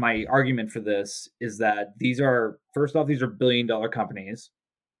argument for this is that these are billion-dollar companies.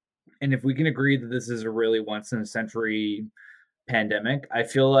 And if we can agree that this is a really once-in-a-century pandemic, I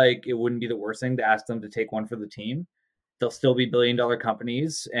feel like it wouldn't be the worst thing to ask them to take one for the team. They'll still be billion-dollar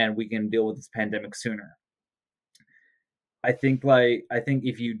companies, and we can deal with this pandemic sooner. I think that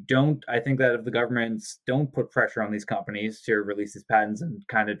if the governments don't put pressure on these companies to release these patents and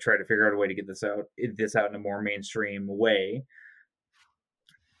kind of try to figure out a way to get this out in a more mainstream way,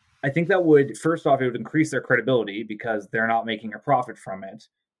 I think that would, first off, it would increase their credibility because they're not making a profit from it.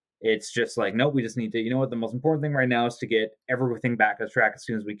 It's just like, nope, we just need to, you know what, the most important thing right now is to get everything back on track as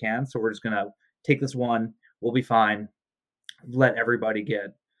soon as we can. So we're just going to take this one. We'll be fine. Let everybody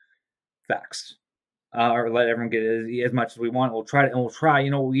get vaxxed. Or let everyone get as much as we want. We'll try,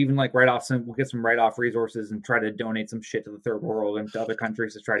 we'll even like we'll get some write-off resources and try to donate some shit to the third world and to other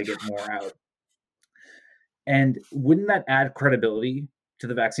countries to try to get more out. And wouldn't that add credibility to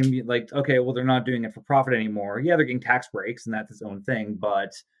the vaccine? Like, okay, well, they're not doing it for profit anymore. Yeah, they're getting tax breaks and that's its own thing,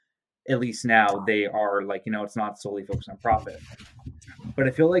 but at least now they are like, it's not solely focused on profit. But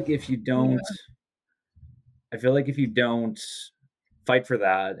I feel like if you don't fight for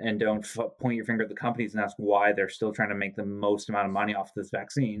that and don't point your finger at the companies and ask why they're still trying to make the most amount of money off this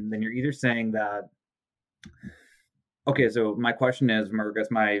vaccine, then you're either saying that, okay, so my question is, Marcus,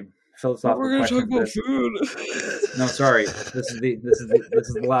 my philosophical question. We're going to talk about food. No, sorry. This is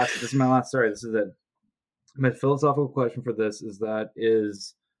my last story. This is it. My philosophical question for this is the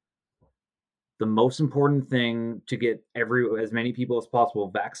most important thing to get as many people as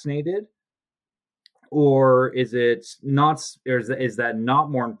possible vaccinated? Or is it not? Or is that not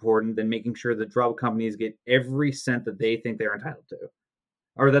more important than making sure that drug companies get every cent that they think they're entitled to,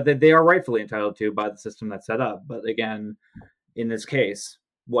 or that they are rightfully entitled to by the system that's set up? But again, in this case,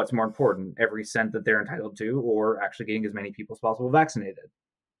 what's more important, every cent that they're entitled to, or actually getting as many people as possible vaccinated?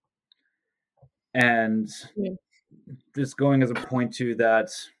 And just going as a point to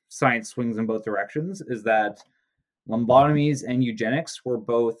that science swings in both directions is that lobotomies and eugenics were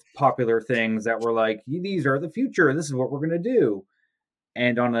both popular things that were like, these are the future. This is what we're going to do.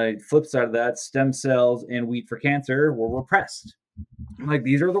 And on the flip side of that, stem cells and wheat for cancer were repressed. Like,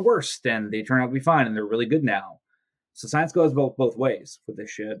 these are the worst, and they turn out to be fine, and they're really good now. So science goes both ways with this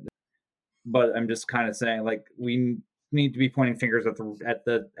shit. But I'm just kind of saying, like, we need to be pointing fingers at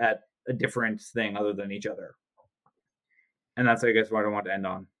a different thing other than each other. And that's, I guess, what I want to end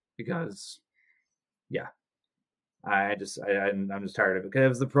on, because, yeah. I'm just tired of it,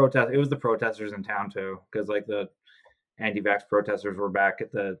 because it was the protesters in town too, because like the anti-vax protesters were back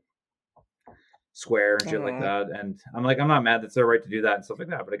at the square and shit like that, and I'm like, I'm not mad, that's their right to do that and stuff like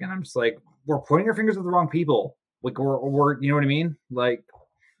that, but again, I'm just like, we're pointing our fingers at the wrong people. Like, we're you know what I mean? Like,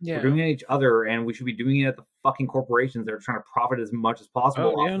 we're doing it at each other, and we should be doing it at the fucking corporations that are trying to profit as much as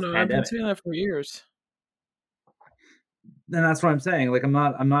possible off this pandemic. I've been saying that for years. And that's what I'm saying. Like, I'm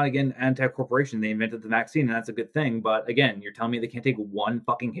not again anti-corporation. They invented the vaccine, and that's a good thing. But again, you're telling me they can't take one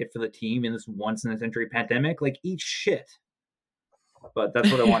fucking hit for the team in this once-in-a-century pandemic? Like, eat shit. But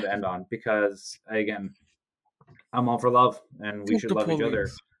that's what I wanted to end on, because again, I'm all for love, and we should love each other.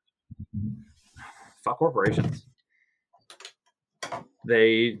 Fuck corporations.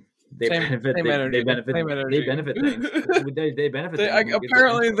 They benefit things. They benefit things.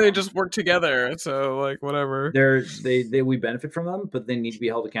 Apparently they just work together, so like whatever. We benefit from them, but they need to be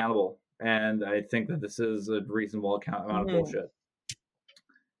held accountable. And I think that this is a reasonable amount of bullshit.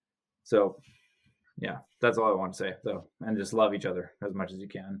 So yeah, that's all I want to say though. And just love each other as much as you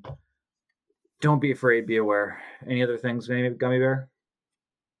can. Don't be afraid, be aware. Any other things, Gummy Bear?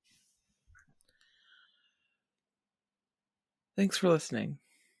 Thanks for listening.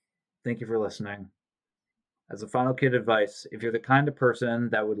 Thank you for listening. As a final kid advice, if you're the kind of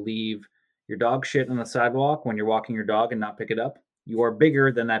person that would leave your dog shit on the sidewalk when you're walking your dog and not pick it up, you are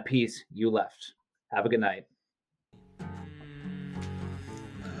bigger than that piece you left. Have a good night.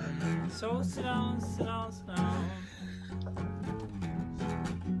 So sit down, sit down, sit down.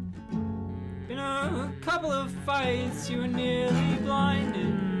 Been a couple of fights, you were nearly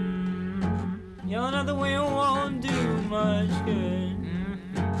blinded. Yelling at the wind won't do much good.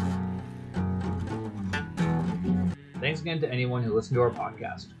 Thanks again to anyone who listened to our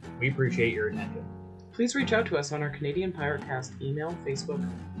podcast. We appreciate your attention. Please reach out to us on our Canadian Pirate Cast email, Facebook,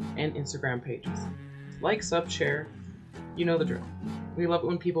 and Instagram pages. Like, sub, share. You know the drill. We love it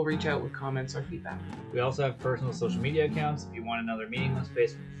when people reach out with comments or feedback. We also have personal social media accounts if you want another meaningless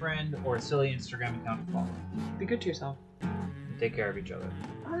Facebook friend or a silly Instagram account to follow. Be good to yourself. And take care of each other.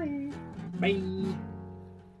 Bye. Bye!